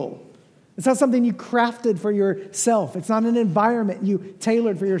real. It's not something you crafted for yourself. It's not an environment you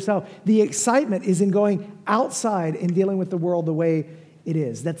tailored for yourself. The excitement is in going outside and dealing with the world the way it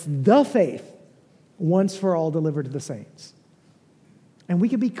is. That's the faith once for all delivered to the saints. And we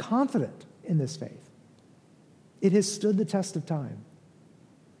can be confident in this faith. It has stood the test of time.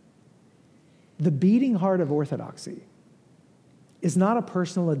 The beating heart of orthodoxy is not a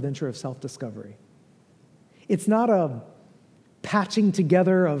personal adventure of self-discovery. It's not a patching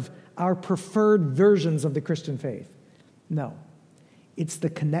together of our preferred versions of the Christian faith. No. It's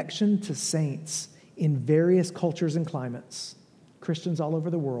the connection to saints in various cultures and climates, Christians all over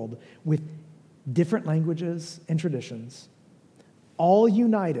the world, with different languages and traditions, all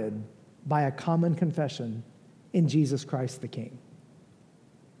united by a common confession in Jesus Christ the King.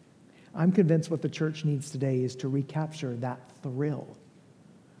 I'm convinced what the church needs today is to recapture that thrill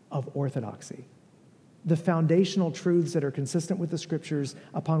of orthodoxy, the foundational truths that are consistent with the scriptures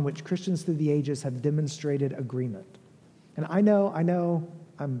upon which Christians through the ages have demonstrated agreement. And I know,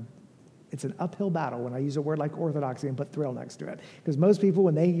 it's an uphill battle when I use a word like orthodoxy and put thrill next to it. Because most people,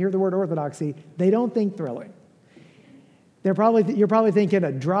 when they hear the word orthodoxy, they don't think thrilling. You're probably thinking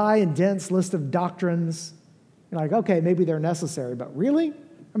a dry and dense list of doctrines. You're like, okay, maybe they're necessary, but really?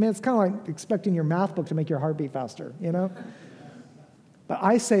 I mean, it's kind of like expecting your math book to make your heart beat faster, But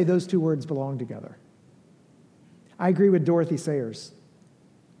I say those two words belong together. I agree with Dorothy Sayers.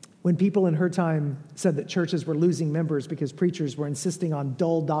 When people in her time said that churches were losing members because preachers were insisting on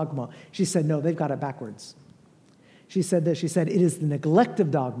dull dogma, she said, no, they've got it backwards. She said this, it is the neglect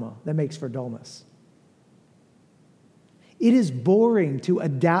of dogma that makes for dullness. It is boring to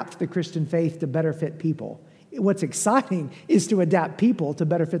adapt the Christian faith to better fit people. What's exciting is to adapt people to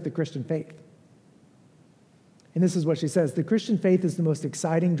better fit the Christian faith. And this is what she says, the Christian faith is the most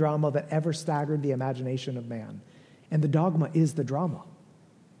exciting drama that ever staggered the imagination of man. And the dogma is the drama.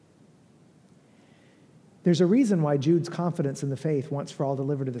 There's a reason why Jude's confidence in the faith, once for all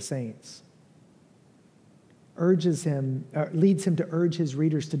delivered to the saints, leads him to urge his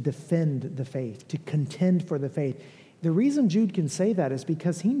readers to defend the faith, to contend for the faith. The reason Jude can say that is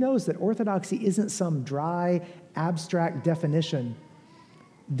because he knows that orthodoxy isn't some dry, abstract definition.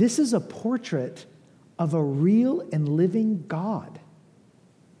 This is a portrait of a real and living God.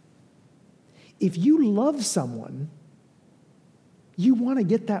 If you love someone, you want to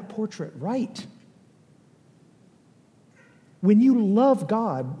get that portrait right. When you love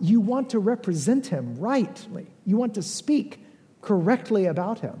God, you want to represent him rightly. You want to speak correctly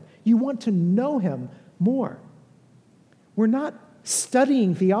about him. You want to know him more. We're not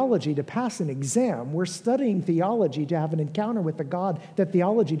studying theology to pass an exam. We're studying theology to have an encounter with the God that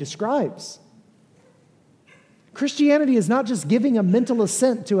theology describes. Christianity is not just giving a mental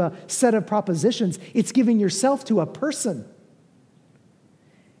assent to a set of propositions. It's giving yourself to a person.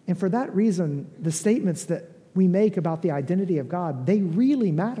 And for that reason, the statements that we make about the identity of God, they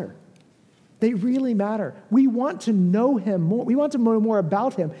really matter. They really matter. We want to know him more. We want to know more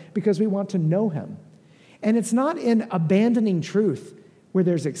about him because we want to know him. And it's not in abandoning truth where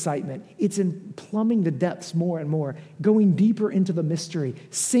there's excitement. It's in plumbing the depths more and more, going deeper into the mystery,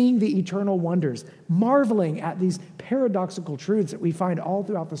 seeing the eternal wonders, marveling at these paradoxical truths that we find all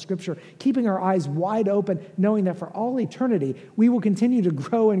throughout the Scripture, keeping our eyes wide open, knowing that for all eternity, we will continue to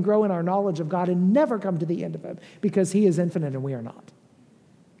grow and grow in our knowledge of God and never come to the end of Him because He is infinite and we are not.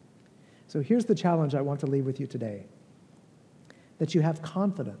 So here's the challenge I want to leave with you today, that you have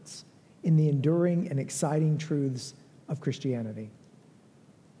confidence in the enduring and exciting truths of Christianity.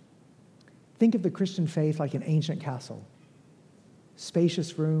 Think of the Christian faith like an ancient castle.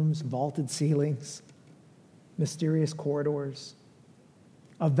 Spacious rooms, vaulted ceilings, mysterious corridors,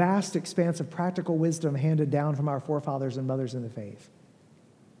 a vast expanse of practical wisdom handed down from our forefathers and mothers in the faith.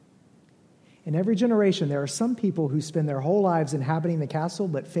 In every generation, there are some people who spend their whole lives inhabiting the castle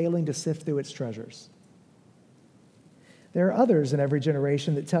but failing to sift through its treasures. There are others in every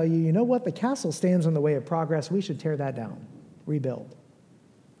generation that tell you, you know what, the castle stands in the way of progress, we should tear that down, rebuild.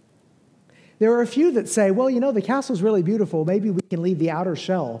 There are a few that say, well, you know, the castle's really beautiful. Maybe we can leave the outer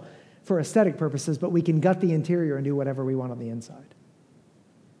shell for aesthetic purposes, but we can gut the interior and do whatever we want on the inside.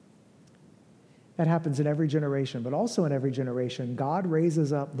 That happens in every generation, but also in every generation, God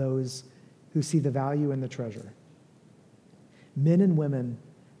raises up those who see the value in the treasure. Men and women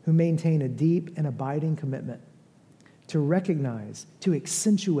who maintain a deep and abiding commitment to recognize, to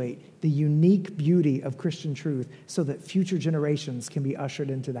accentuate the unique beauty of Christian truth so that future generations can be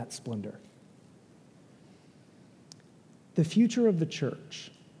ushered into that splendor. The future of the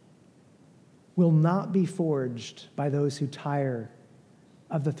church will not be forged by those who tire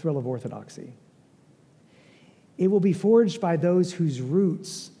of the thrill of orthodoxy. It will be forged by those whose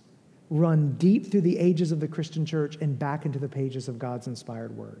roots run deep through the ages of the Christian church and back into the pages of God's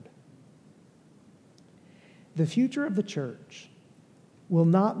inspired word. The future of the church will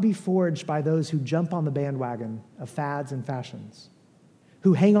not be forged by those who jump on the bandwagon of fads and fashions,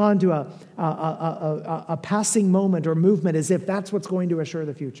 who hang on to a passing moment or movement as if that's what's going to assure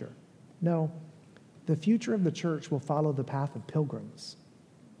the future. No, the future of the church will follow the path of pilgrims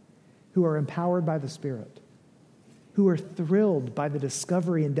who are empowered by the Spirit, who are thrilled by the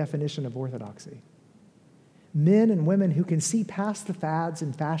discovery and definition of orthodoxy. Men and women who can see past the fads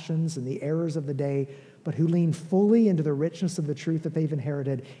and fashions and the errors of the day, but who lean fully into the richness of the truth that they've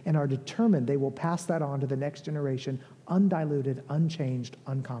inherited and are determined they will pass that on to the next generation, undiluted, unchanged,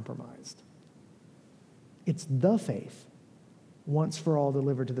 uncompromised. It's the faith, once for all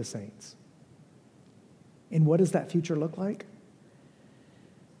delivered to the saints. And what does that future look like?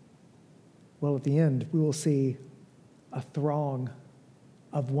 Well, at the end, we will see a throng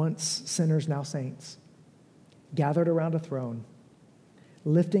of once sinners, now saints, gathered around a throne,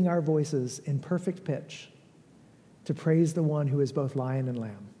 lifting our voices in perfect pitch to praise the one who is both lion and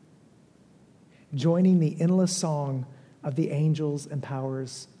lamb, joining the endless song of the angels and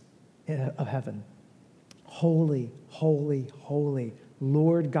powers of heaven. Holy, holy, holy,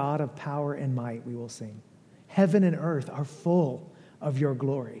 Lord God of power and might, we will sing. Heaven and earth are full of your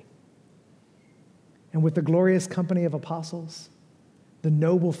glory. And with the glorious company of apostles, the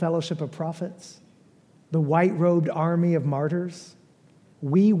noble fellowship of prophets, the white-robed army of martyrs,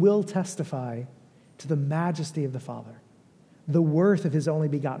 we will testify to the majesty of the Father, the worth of his only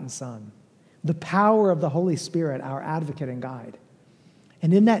begotten Son, the power of the Holy Spirit, our advocate and guide.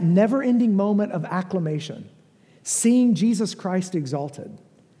 And in that never-ending moment of acclamation, seeing Jesus Christ exalted,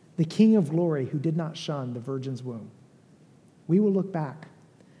 the King of glory who did not shun the virgin's womb, we will look back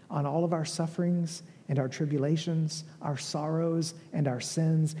on all of our sufferings and our tribulations, our sorrows and our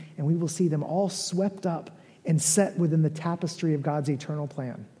sins, and we will see them all swept up and set within the tapestry of God's eternal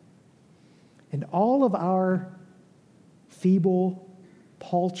plan. And all of our feeble,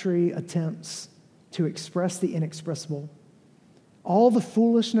 paltry attempts to express the inexpressible, all the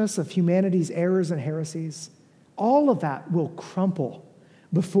foolishness of humanity's errors and heresies, all of that will crumple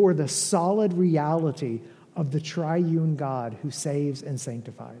before the solid reality of the triune God who saves and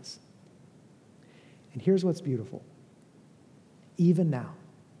sanctifies. And here's what's beautiful. Even now,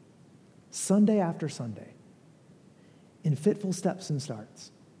 Sunday after Sunday, in fitful steps and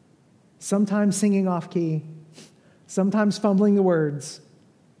starts, sometimes singing off key, sometimes fumbling the words,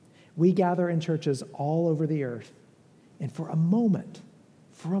 we gather in churches all over the earth, and for a moment,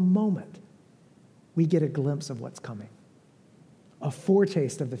 we get a glimpse of what's coming, a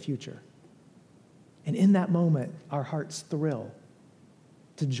foretaste of the future. And in that moment, our hearts thrill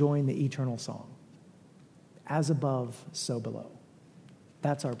to join the eternal song. As above, so below.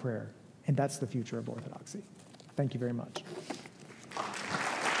 That's our prayer, and that's the future of orthodoxy. Thank you very much.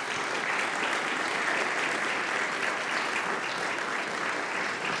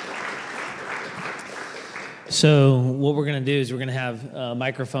 So what we're going to do is we're going to have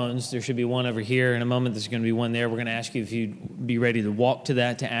microphones. There should be one over here. In a moment, there's going to be one there. We're going to ask you if you'd be ready to walk to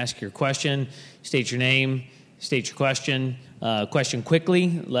that to ask your question. State your name, state your question. Question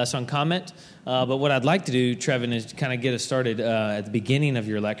quickly, less on comment. But what I'd like to do, Trevin, is kind of get us started at the beginning of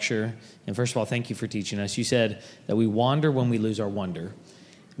your lecture. And first of all, thank you for teaching us. You said that we wander when we lose our wonder.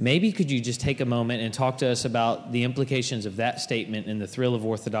 Maybe could you just take a moment and talk to us about the implications of that statement and the thrill of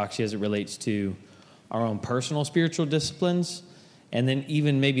orthodoxy as it relates to our own personal spiritual disciplines, and then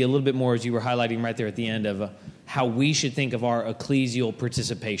even maybe a little bit more, as you were highlighting right there at the end, of how we should think of our ecclesial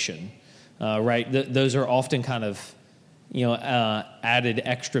participation, right? Those are often kind of, added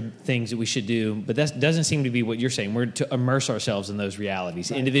extra things that we should do, but that doesn't seem to be what you're saying. We're to immerse ourselves in those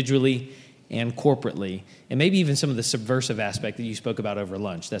realities, right, individually and corporately, and maybe even some of the subversive aspect that you spoke about over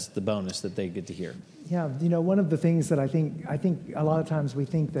lunch. That's the bonus that they get to hear. Yeah, one of the things that I think a lot of times we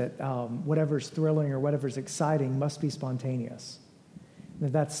think that whatever's thrilling or whatever's exciting must be spontaneous.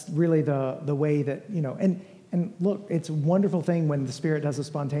 That's really the way that, and look, it's a wonderful thing when the Spirit does a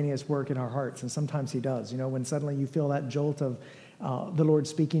spontaneous work in our hearts, and sometimes He does, when suddenly you feel that jolt of the Lord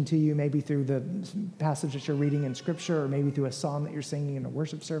speaking to you, maybe through the passage that you're reading in Scripture, or maybe through a psalm that you're singing in a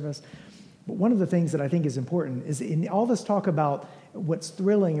worship service. But one of the things that I think is important is in all this talk about what's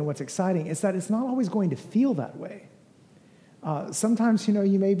thrilling and what's exciting, is that it's not always going to feel that way. Sometimes,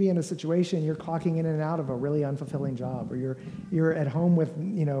 you may be in a situation, you're clocking in and out of a really unfulfilling job, or you're at home with,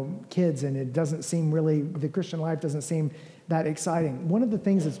 kids, and it doesn't seem really, the Christian life doesn't seem that exciting. One of the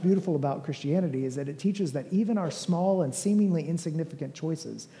things that's beautiful about Christianity is that it teaches that even our small and seemingly insignificant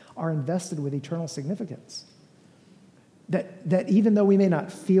choices are invested with eternal significance. That even though we may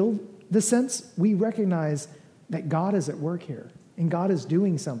not feel the sense, we recognize that God is at work here, and God is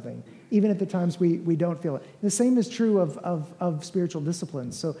doing something, even at the times we don't feel it. The same is true of spiritual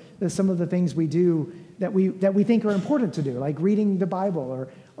disciplines. So there's some of the things we do that we think are important to do, like reading the Bible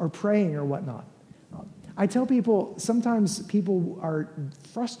or praying or whatnot. I tell people, sometimes people are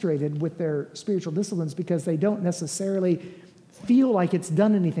frustrated with their spiritual disciplines because they don't necessarily feel like it's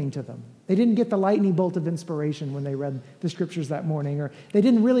done anything to them. They didn't get the lightning bolt of inspiration when they read the Scriptures that morning, or they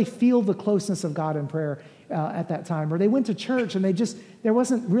didn't really feel the closeness of God in prayer at that time, or they went to church and there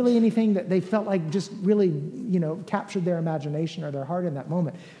wasn't really anything that they felt like just really, captured their imagination or their heart in that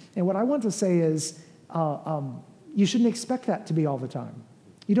moment. And what I want to say is, you shouldn't expect that to be all the time.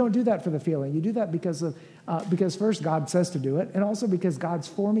 You don't do that for the feeling. You do that because first God says to do it, and also because God's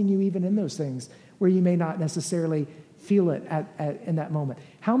forming you even in those things where you may not necessarily feel it in that moment.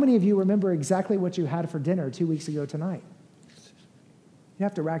 How many of you remember exactly what you had for dinner 2 weeks ago tonight? You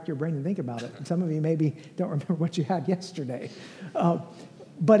have to rack your brain and think about it. And some of you maybe don't remember what you had yesterday.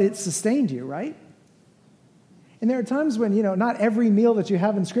 But it sustained you, right? And there are times when, not every meal that you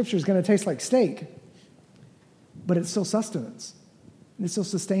have in Scripture is going to taste like steak, but it's still sustenance. It still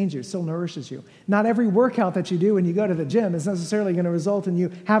sustains you. It still nourishes you. Not every workout that you do when you go to the gym is necessarily going to result in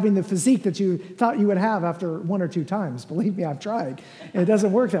you having the physique that you thought you would have after 1 or 2 times. Believe me, I've tried. And it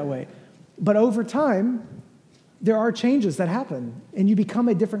doesn't work that way. But over time, there are changes that happen, and you become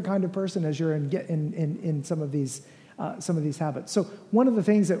a different kind of person as you're in some of these habits. So one of the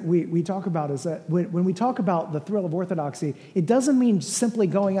things that we talk about is that when we talk about the thrill of orthodoxy, it doesn't mean simply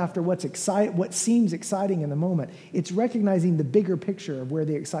going after what seems exciting in the moment. It's recognizing the bigger picture of where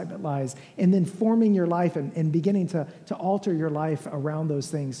the excitement lies, and then forming your life and beginning to alter your life around those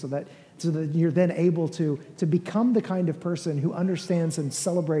things so that you're then able to become the kind of person who understands and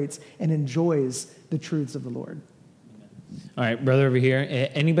celebrates and enjoys the truths of the Lord. All right, brother over here.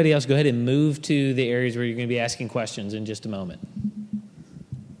 Anybody else, go ahead and move to the areas where you're going to be asking questions in just a moment.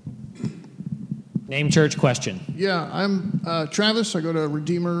 Name, church, question. Yeah, I'm Travis. I go to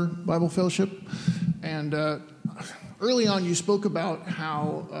Redeemer Bible Fellowship. And early on, you spoke about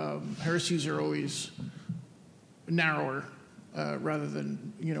how heresies are always narrower rather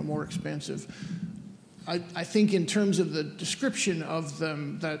than, more expansive. I think in terms of the description of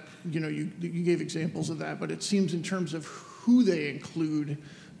them that, you gave examples of that, but it seems in terms of who they include,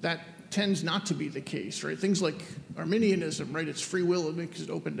 that tends not to be the case, right? Things like Arminianism, right? It's free will, it makes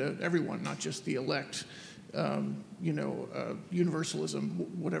it open to everyone, not just the elect, universalism,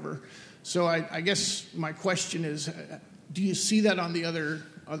 whatever. So I guess my question is, do you see that on the other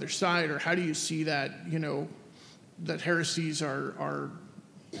side, or how do you see that, that heresies are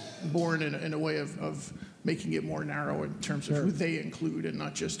born in a way of making it more narrow in terms of who they include and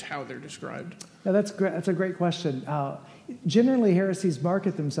not just how they're described? Yeah, that's great. That's a great question. Generally, heresies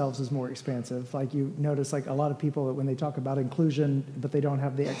market themselves as more expansive. Like you notice, like a lot of people, when they talk about inclusion, but they don't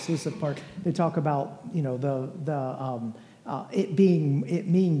have the exclusive part, they talk about it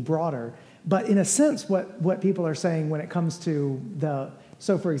being broader. But in a sense, what people are saying when it comes to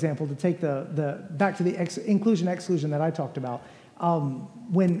so for example, to take the back to the inclusion exclusion that I talked about,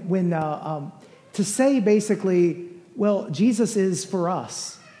 to say basically, well, Jesus is for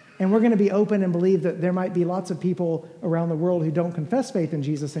us, and we're going to be open and believe that there might be lots of people around the world who don't confess faith in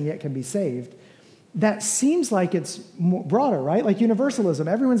Jesus and yet can be saved. That seems like it's more broader, right? Like universalism,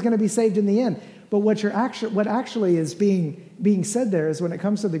 everyone's going to be saved in the end. But what actually is being said there is when it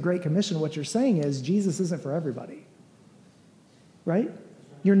comes to the Great Commission, what you're saying is Jesus isn't for everybody, right?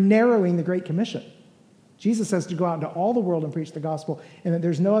 You're narrowing the Great Commission. Jesus says to go out into all the world and preach the gospel, and that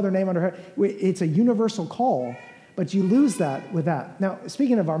there's no other name under heaven. It's a universal call, but you lose that with that. Now,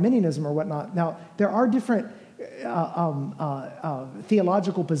 speaking of Arminianism or whatnot, now there are different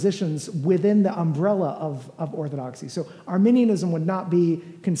theological positions within the umbrella of Orthodoxy. So Arminianism would not be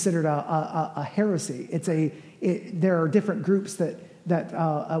considered a heresy. There are different groups that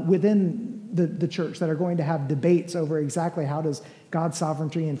within the church that are going to have debates over exactly how does God's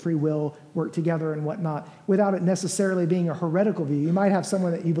sovereignty and free will work together and whatnot, without it necessarily being a heretical view. You might have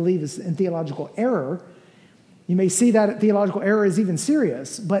someone that you believe is in theological error. You may see that theological error is even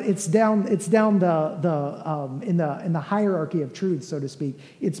serious, but it's down in the hierarchy of truth, so to speak.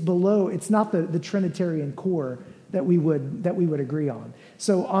 It's below. It's not the Trinitarian core that we would agree on.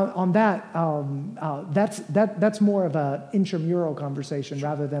 So on that, that's more of an intramural conversation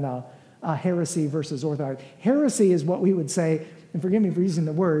rather than a heresy versus orthodox. Heresy is what we would say, and forgive me for using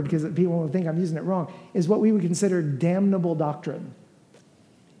the word because people will think I'm using it wrong, is what we would consider damnable doctrine.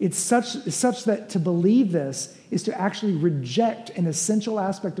 It's such that to believe this is to actually reject an essential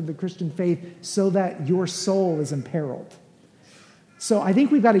aspect of the Christian faith so that your soul is imperiled. So I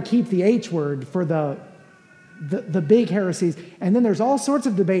think we've got to keep the H word for the big heresies. And then there's all sorts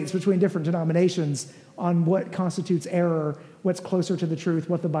of debates between different denominations on what constitutes error, what's closer to the truth,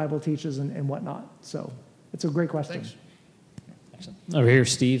 what the Bible teaches, and whatnot. So it's a great question. Thanks. Excellent. Over here,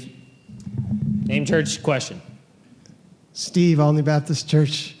 Steve. Name, church, question. Steve, Olney Baptist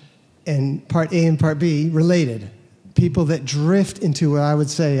Church, and part A and part B related. People that drift into what I would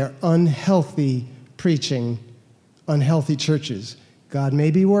say are unhealthy preaching, unhealthy churches. God may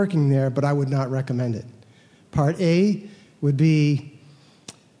be working there, but I would not recommend it. Part A would be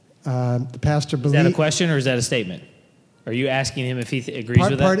the pastor believes... Is that a question or is that a statement? Are you asking him if he agrees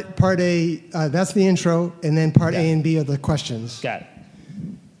with that? Part A, that's the intro, and then part A and B are the questions. Got it.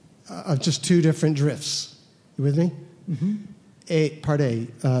 Of just two different drifts. You with me? Mm-hmm. Part A,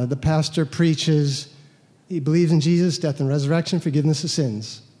 the pastor preaches, he believes in Jesus, death and resurrection, forgiveness of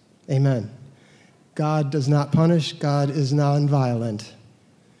sins. Amen. God does not punish. God is non-violent.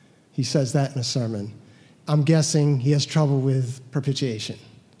 He says that in a sermon. I'm guessing he has trouble with propitiation,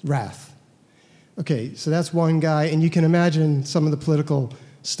 wrath. Okay, so that's one guy, and you can imagine some of the political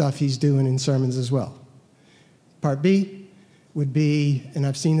stuff he's doing in sermons as well. Part B would be, and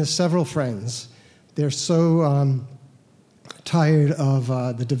I've seen this several friends, they're so tired of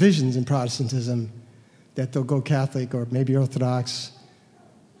the divisions in Protestantism that they'll go Catholic or maybe Orthodox.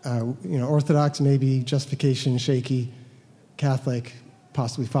 Orthodox, maybe justification, shaky. Catholic,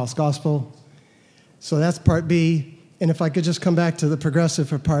 possibly false gospel. So that's part B. And if I could just come back to the progressive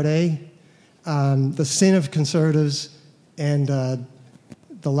for part A, the sin of conservatives and the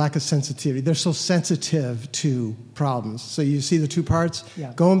lack of sensitivity. They're so sensitive to problems. So you see the two parts?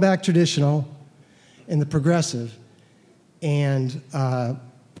 Yeah. Going back traditional and the progressive. And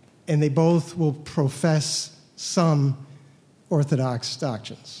they both will profess some Orthodox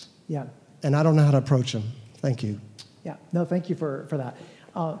doctrines. Yeah. And I don't know how to approach them. Thank you. Yeah. No, thank you for that.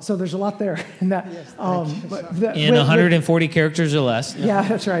 So there's a lot there in that. Yes, in 140 characters or less. Yeah,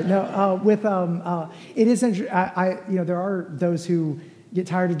 that's right. No, it is interesting. There are those who get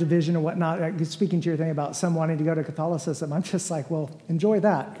tired of division and whatnot. Speaking to your thing about some wanting to go to Catholicism, I'm just like, well, enjoy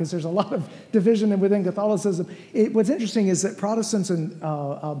that because there's a lot of division within Catholicism. What's interesting is that Protestants and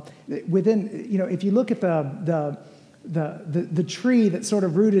within, if you look at the tree that's sort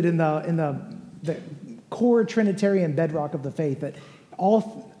of rooted in the core Trinitarian bedrock of the faith that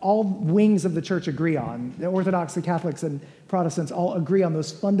all wings of the church agree on. The Orthodox, the Catholics, and Protestants all agree on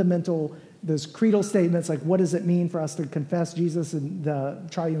those fundamental, those creedal statements, like what does it mean for us to confess Jesus and the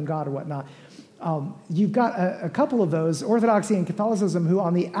triune God or whatnot. You've got a couple of those, Orthodoxy and Catholicism, who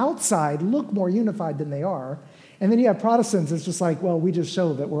on the outside look more unified than they are. And then you have Protestants, it's just like, well, we just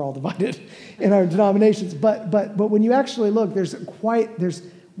show that we're all divided in our denominations. But when you actually look, there's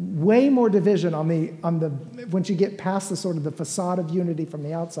way more division on the once you get past the sort of the facade of unity from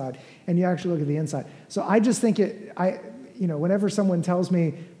the outside and you actually look at the inside. So I just think whenever someone tells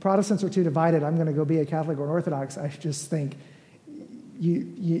me Protestants are too divided, I'm going to go be a Catholic or an Orthodox, I just think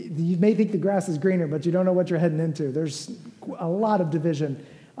you may think the grass is greener, but you don't know what you're heading into. There's a lot of division.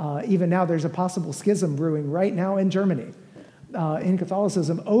 Even now, there's a possible schism brewing right now in Germany in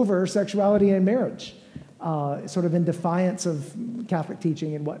Catholicism over sexuality and marriage, sort of in defiance of Catholic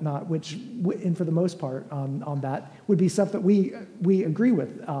teaching and whatnot, which, and for the most part on that, would be stuff that we agree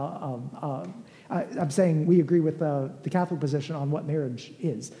with. I'm saying we agree with the Catholic position on what marriage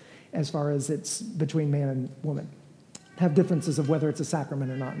is, as far as it's between man and woman. Have differences of whether it's a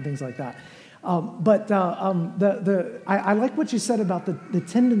sacrament or not and things like that. I like what you said about the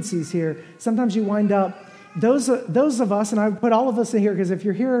tendencies here. Sometimes you wind up, those of us, and I put all of us in here, because if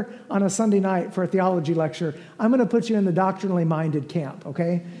you're here on a Sunday night for a theology lecture, I'm going to put you in the doctrinally minded camp,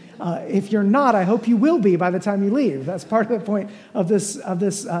 okay? If you're not, I hope you will be by the time you leave. That's part of the point of this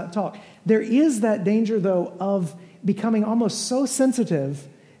talk. There is that danger, though, of becoming almost so sensitive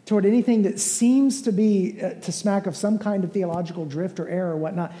toward anything that seems to be to smack of some kind of theological drift or error or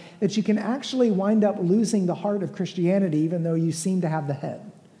whatnot, that you can actually wind up losing the heart of Christianity, even though you seem to have the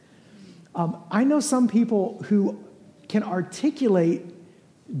head. I know some people who can articulate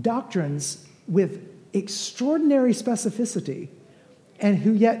doctrines with extraordinary specificity and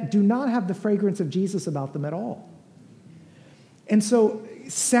who yet do not have the fragrance of Jesus about them at all. And so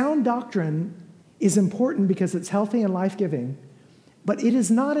sound doctrine is important because it's healthy and life-giving, but it is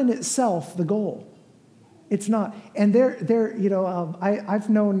not in itself the goal. It's not. And I've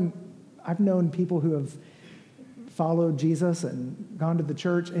known people who have followed Jesus and gone to the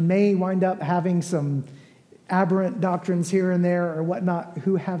church and may wind up having some aberrant doctrines here and there or whatnot,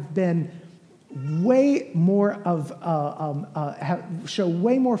 who have been way more show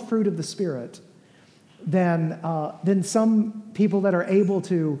way more fruit of the Spirit than some people that are able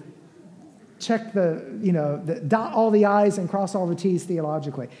to check dot all the I's and cross all the T's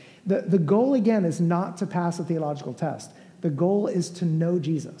theologically. The goal, again, is not to pass a theological test. The goal is to know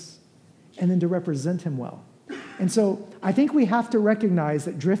Jesus and then to represent him well. And so I think we have to recognize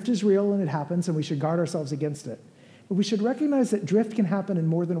that drift is real and it happens, and we should guard ourselves against it. But we should recognize that drift can happen in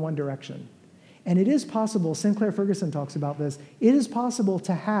more than one direction. And it is possible, Sinclair Ferguson talks about this, it is possible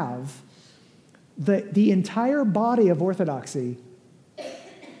to have the entire body of orthodoxy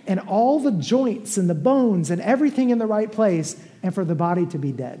and all the joints and the bones and everything in the right place, and for the body to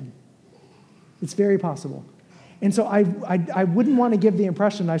be dead. It's very possible. And so I wouldn't want to give the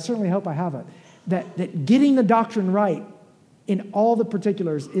impression, I certainly hope I haven't, that getting the doctrine right in all the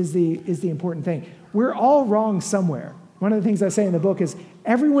particulars is the important thing. We're all wrong somewhere. One of the things I say in the book is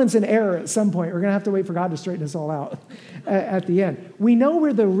everyone's in error at some point. We're going to have to wait for God to straighten us all out at the end. We know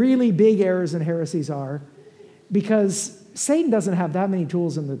where the really big errors and heresies are because Satan doesn't have that many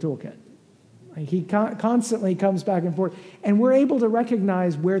tools in the toolkit. He constantly comes back and forth, and we're able to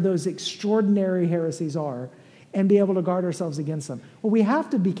recognize where those extraordinary heresies are and be able to guard ourselves against them. What we have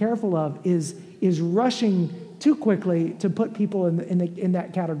to be careful of is rushing too quickly to put people in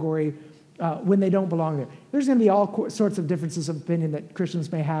that category when they don't belong there. There's going to be all sorts of differences of opinion that Christians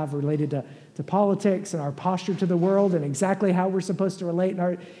may have related to politics and our posture to the world and exactly how we're supposed to relate.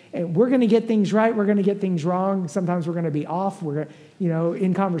 And we're going to get things right. We're going to get things wrong. Sometimes we're going to be off. We're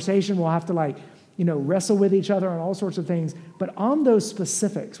in conversation, we'll have to wrestle with each other on all sorts of things. But on those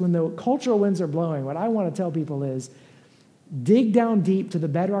specifics, when the cultural winds are blowing, what I want to tell people is dig down deep to the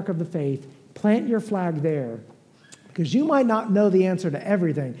bedrock of the faith, plant your flag there, because you might not know the answer to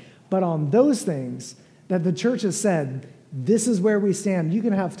everything, but on those things that the church has said, this is where we stand, you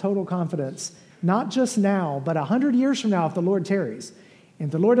can have total confidence, not just now, but 100 years from now if the Lord tarries. And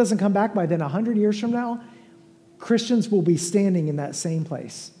if the Lord doesn't come back by then, 100 years from now, Christians will be standing in that same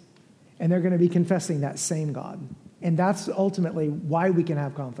place. And they're going to be confessing that same God. And that's ultimately why we can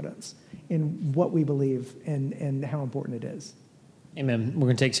have confidence in what we believe and how important it is. Amen. We're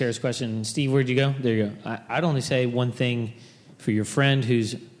going to take Sarah's question. Steve, where'd you go? There you go. I'd only say one thing for your friend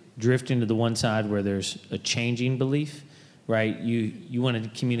who's drifting to the one side where there's a changing belief, right? You want to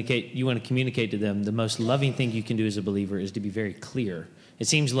communicate. You want to communicate to them. The most loving thing you can do as a believer is to be very clear. It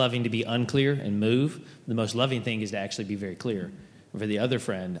seems loving to be unclear and move. The most loving thing is to actually be very clear. For the other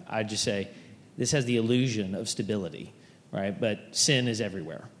friend, I'd just say this has the illusion of stability, right? But sin is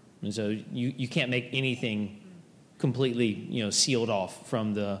everywhere, and so you can't make anything completely sealed off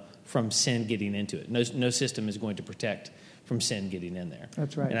from sin getting into it. No system is going to protect from sin getting in there.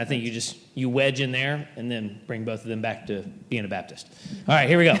 That's right. And I think you wedge in there and then bring both of them back to being a Baptist. All right,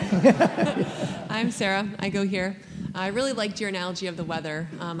 here we go. I'm Sarah. I go here. I really liked your analogy of the weather.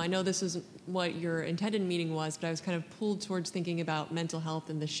 I know this isn't what your intended meaning was, but I was kind of pulled towards thinking about mental health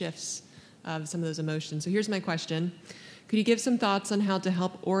and the shifts of some of those emotions. So here's my question. Could you give some thoughts on how to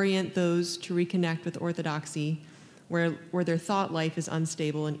help orient those to reconnect with orthodoxy where their thought life is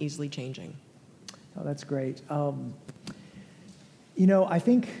unstable and easily changing. Oh, that's great.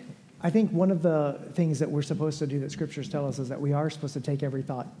 I think one of the things that we're supposed to do that scriptures tell us is that we are supposed to take every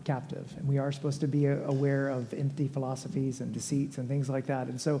thought captive, and we are supposed to be aware of empty philosophies and deceits and things like that.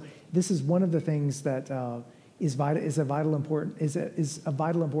 And so this is one of the things that is of vital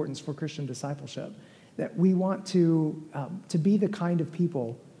importance for Christian discipleship, that we want to be the kind of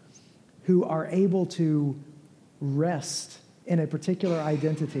people who are able to rest in a particular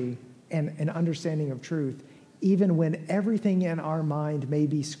identity and an understanding of truth, even when everything in our mind may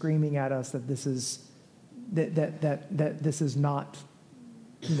be screaming at us that this is this is not,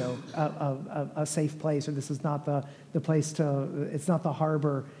 a safe place, or this is not the place it's not the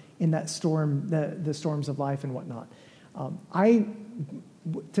harbor in that storm, the storms of life and whatnot.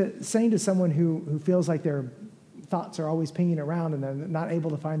 Saying to someone who feels like their thoughts are always pinging around and they're not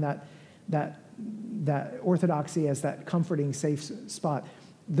able to find that orthodoxy as that comforting, safe spot.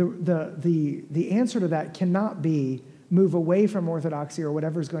 The answer to that cannot be move away from orthodoxy or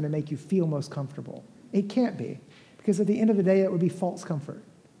whatever is going to make you feel most comfortable. It can't be, because at the end of the day, it would be false comfort.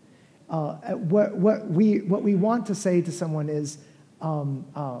 What we want to say to someone is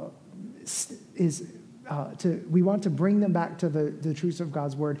we want to bring them back to the truths of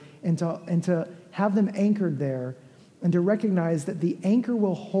God's word, and to have them anchored there, and to recognize that the anchor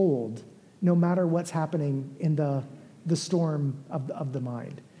will hold no matter what's happening in the storm of the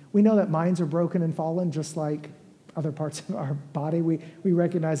mind. We know that minds are broken and fallen, just like other parts of our body. We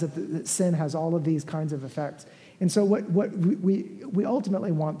recognize that sin has all of these kinds of effects. And so what we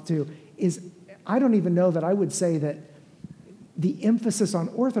ultimately want to do is, I don't even know that I would say that the emphasis on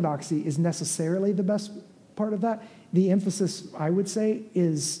orthodoxy is necessarily the best part of that. The emphasis, I would say,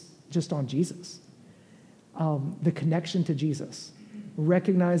 is just on Jesus. The connection to Jesus.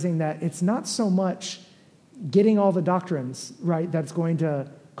 Recognizing that it's not so much getting all the doctrines right that's going to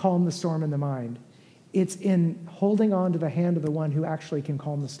calm the storm in the mind. It's in holding on to the hand of the one who actually can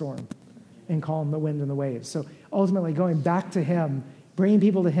calm the storm and calm the wind and the waves. So ultimately going back to him, bringing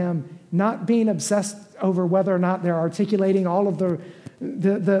people to him, not being obsessed over whether or not they're articulating all of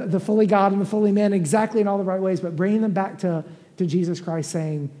the fully God and the fully man exactly in all the right ways, but bringing them back to Jesus Christ,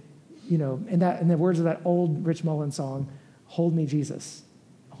 saying, in the words of that old Rich Mullins song, "Hold me, Jesus.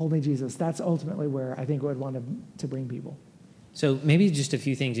 Hold me, Jesus." That's ultimately where I think we would want to bring people. So maybe just a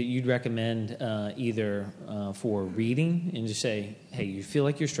few things that you'd recommend either for reading, and just say, hey, you feel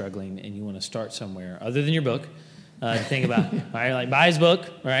like you're struggling and you want to start somewhere other than your book. Think about, right, like buy his book,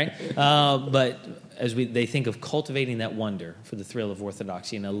 right? But as they think of cultivating that wonder for the thrill of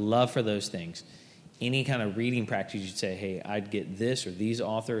orthodoxy and a love for those things, any kind of reading practice, you'd say, hey, I'd get this or these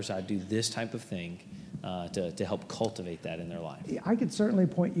authors, I'd do this type of thing to help cultivate that in their life. I could certainly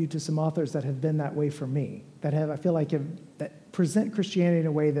point you to some authors that have been that way for me, I feel like that present Christianity in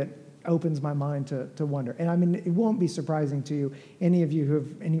a way that opens my mind to wonder. And I mean, it won't be surprising to you, any of you who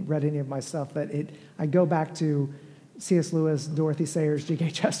have read any of my stuff, that I go back to C.S. Lewis, Dorothy Sayers,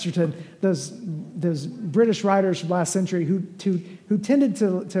 G.K. Chesterton, those British writers from last century who tended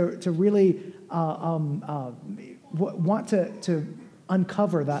to really want to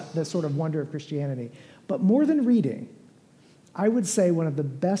uncover that sort of wonder of Christianity. But more than reading, I would say one of the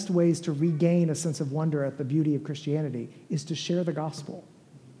best ways to regain a sense of wonder at the beauty of Christianity is to share the gospel.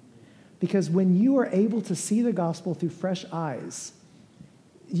 Because when you are able to see the gospel through fresh eyes,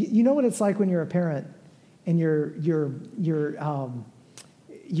 you know what it's like when you're a parent and you're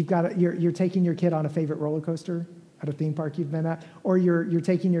taking your kid on a favorite roller coaster at a theme park you've been at, or you're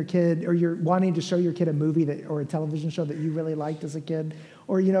taking your kid, or you're wanting to show your kid a movie or a television show that you really liked as a kid,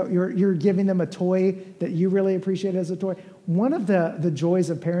 or you're giving them a toy that you really appreciate as a toy. One of the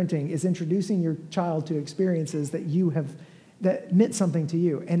joys of parenting is introducing your child to experiences that meant something to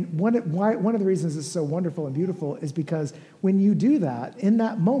you. And one of the reasons it's so wonderful and beautiful is because when you do that, in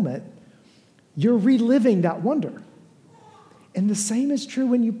that moment, you're reliving that wonder. And the same is true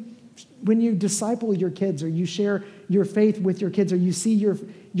when you disciple your kids, or you share your faith with your kids, or you see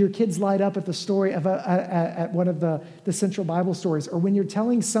your kids light up at the story of at one of the central Bible stories, or when you're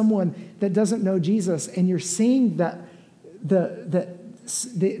telling someone that doesn't know Jesus and you're seeing that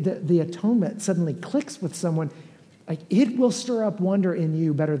the atonement suddenly clicks with someone, like, it will stir up wonder in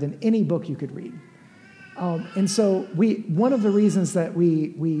you better than any book you could read. And so one of the reasons that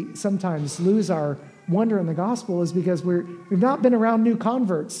we sometimes lose our wonder in the gospel is because we've not been around new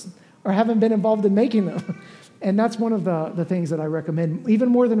converts or haven't been involved in making them. And that's one of the things that I recommend, even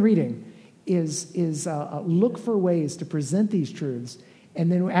more than reading, is look for ways to present these truths.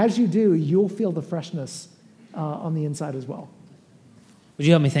 And then as you do, you'll feel the freshness on the inside as well. Would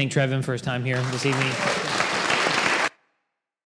you help me thank Trevin for his time here this evening?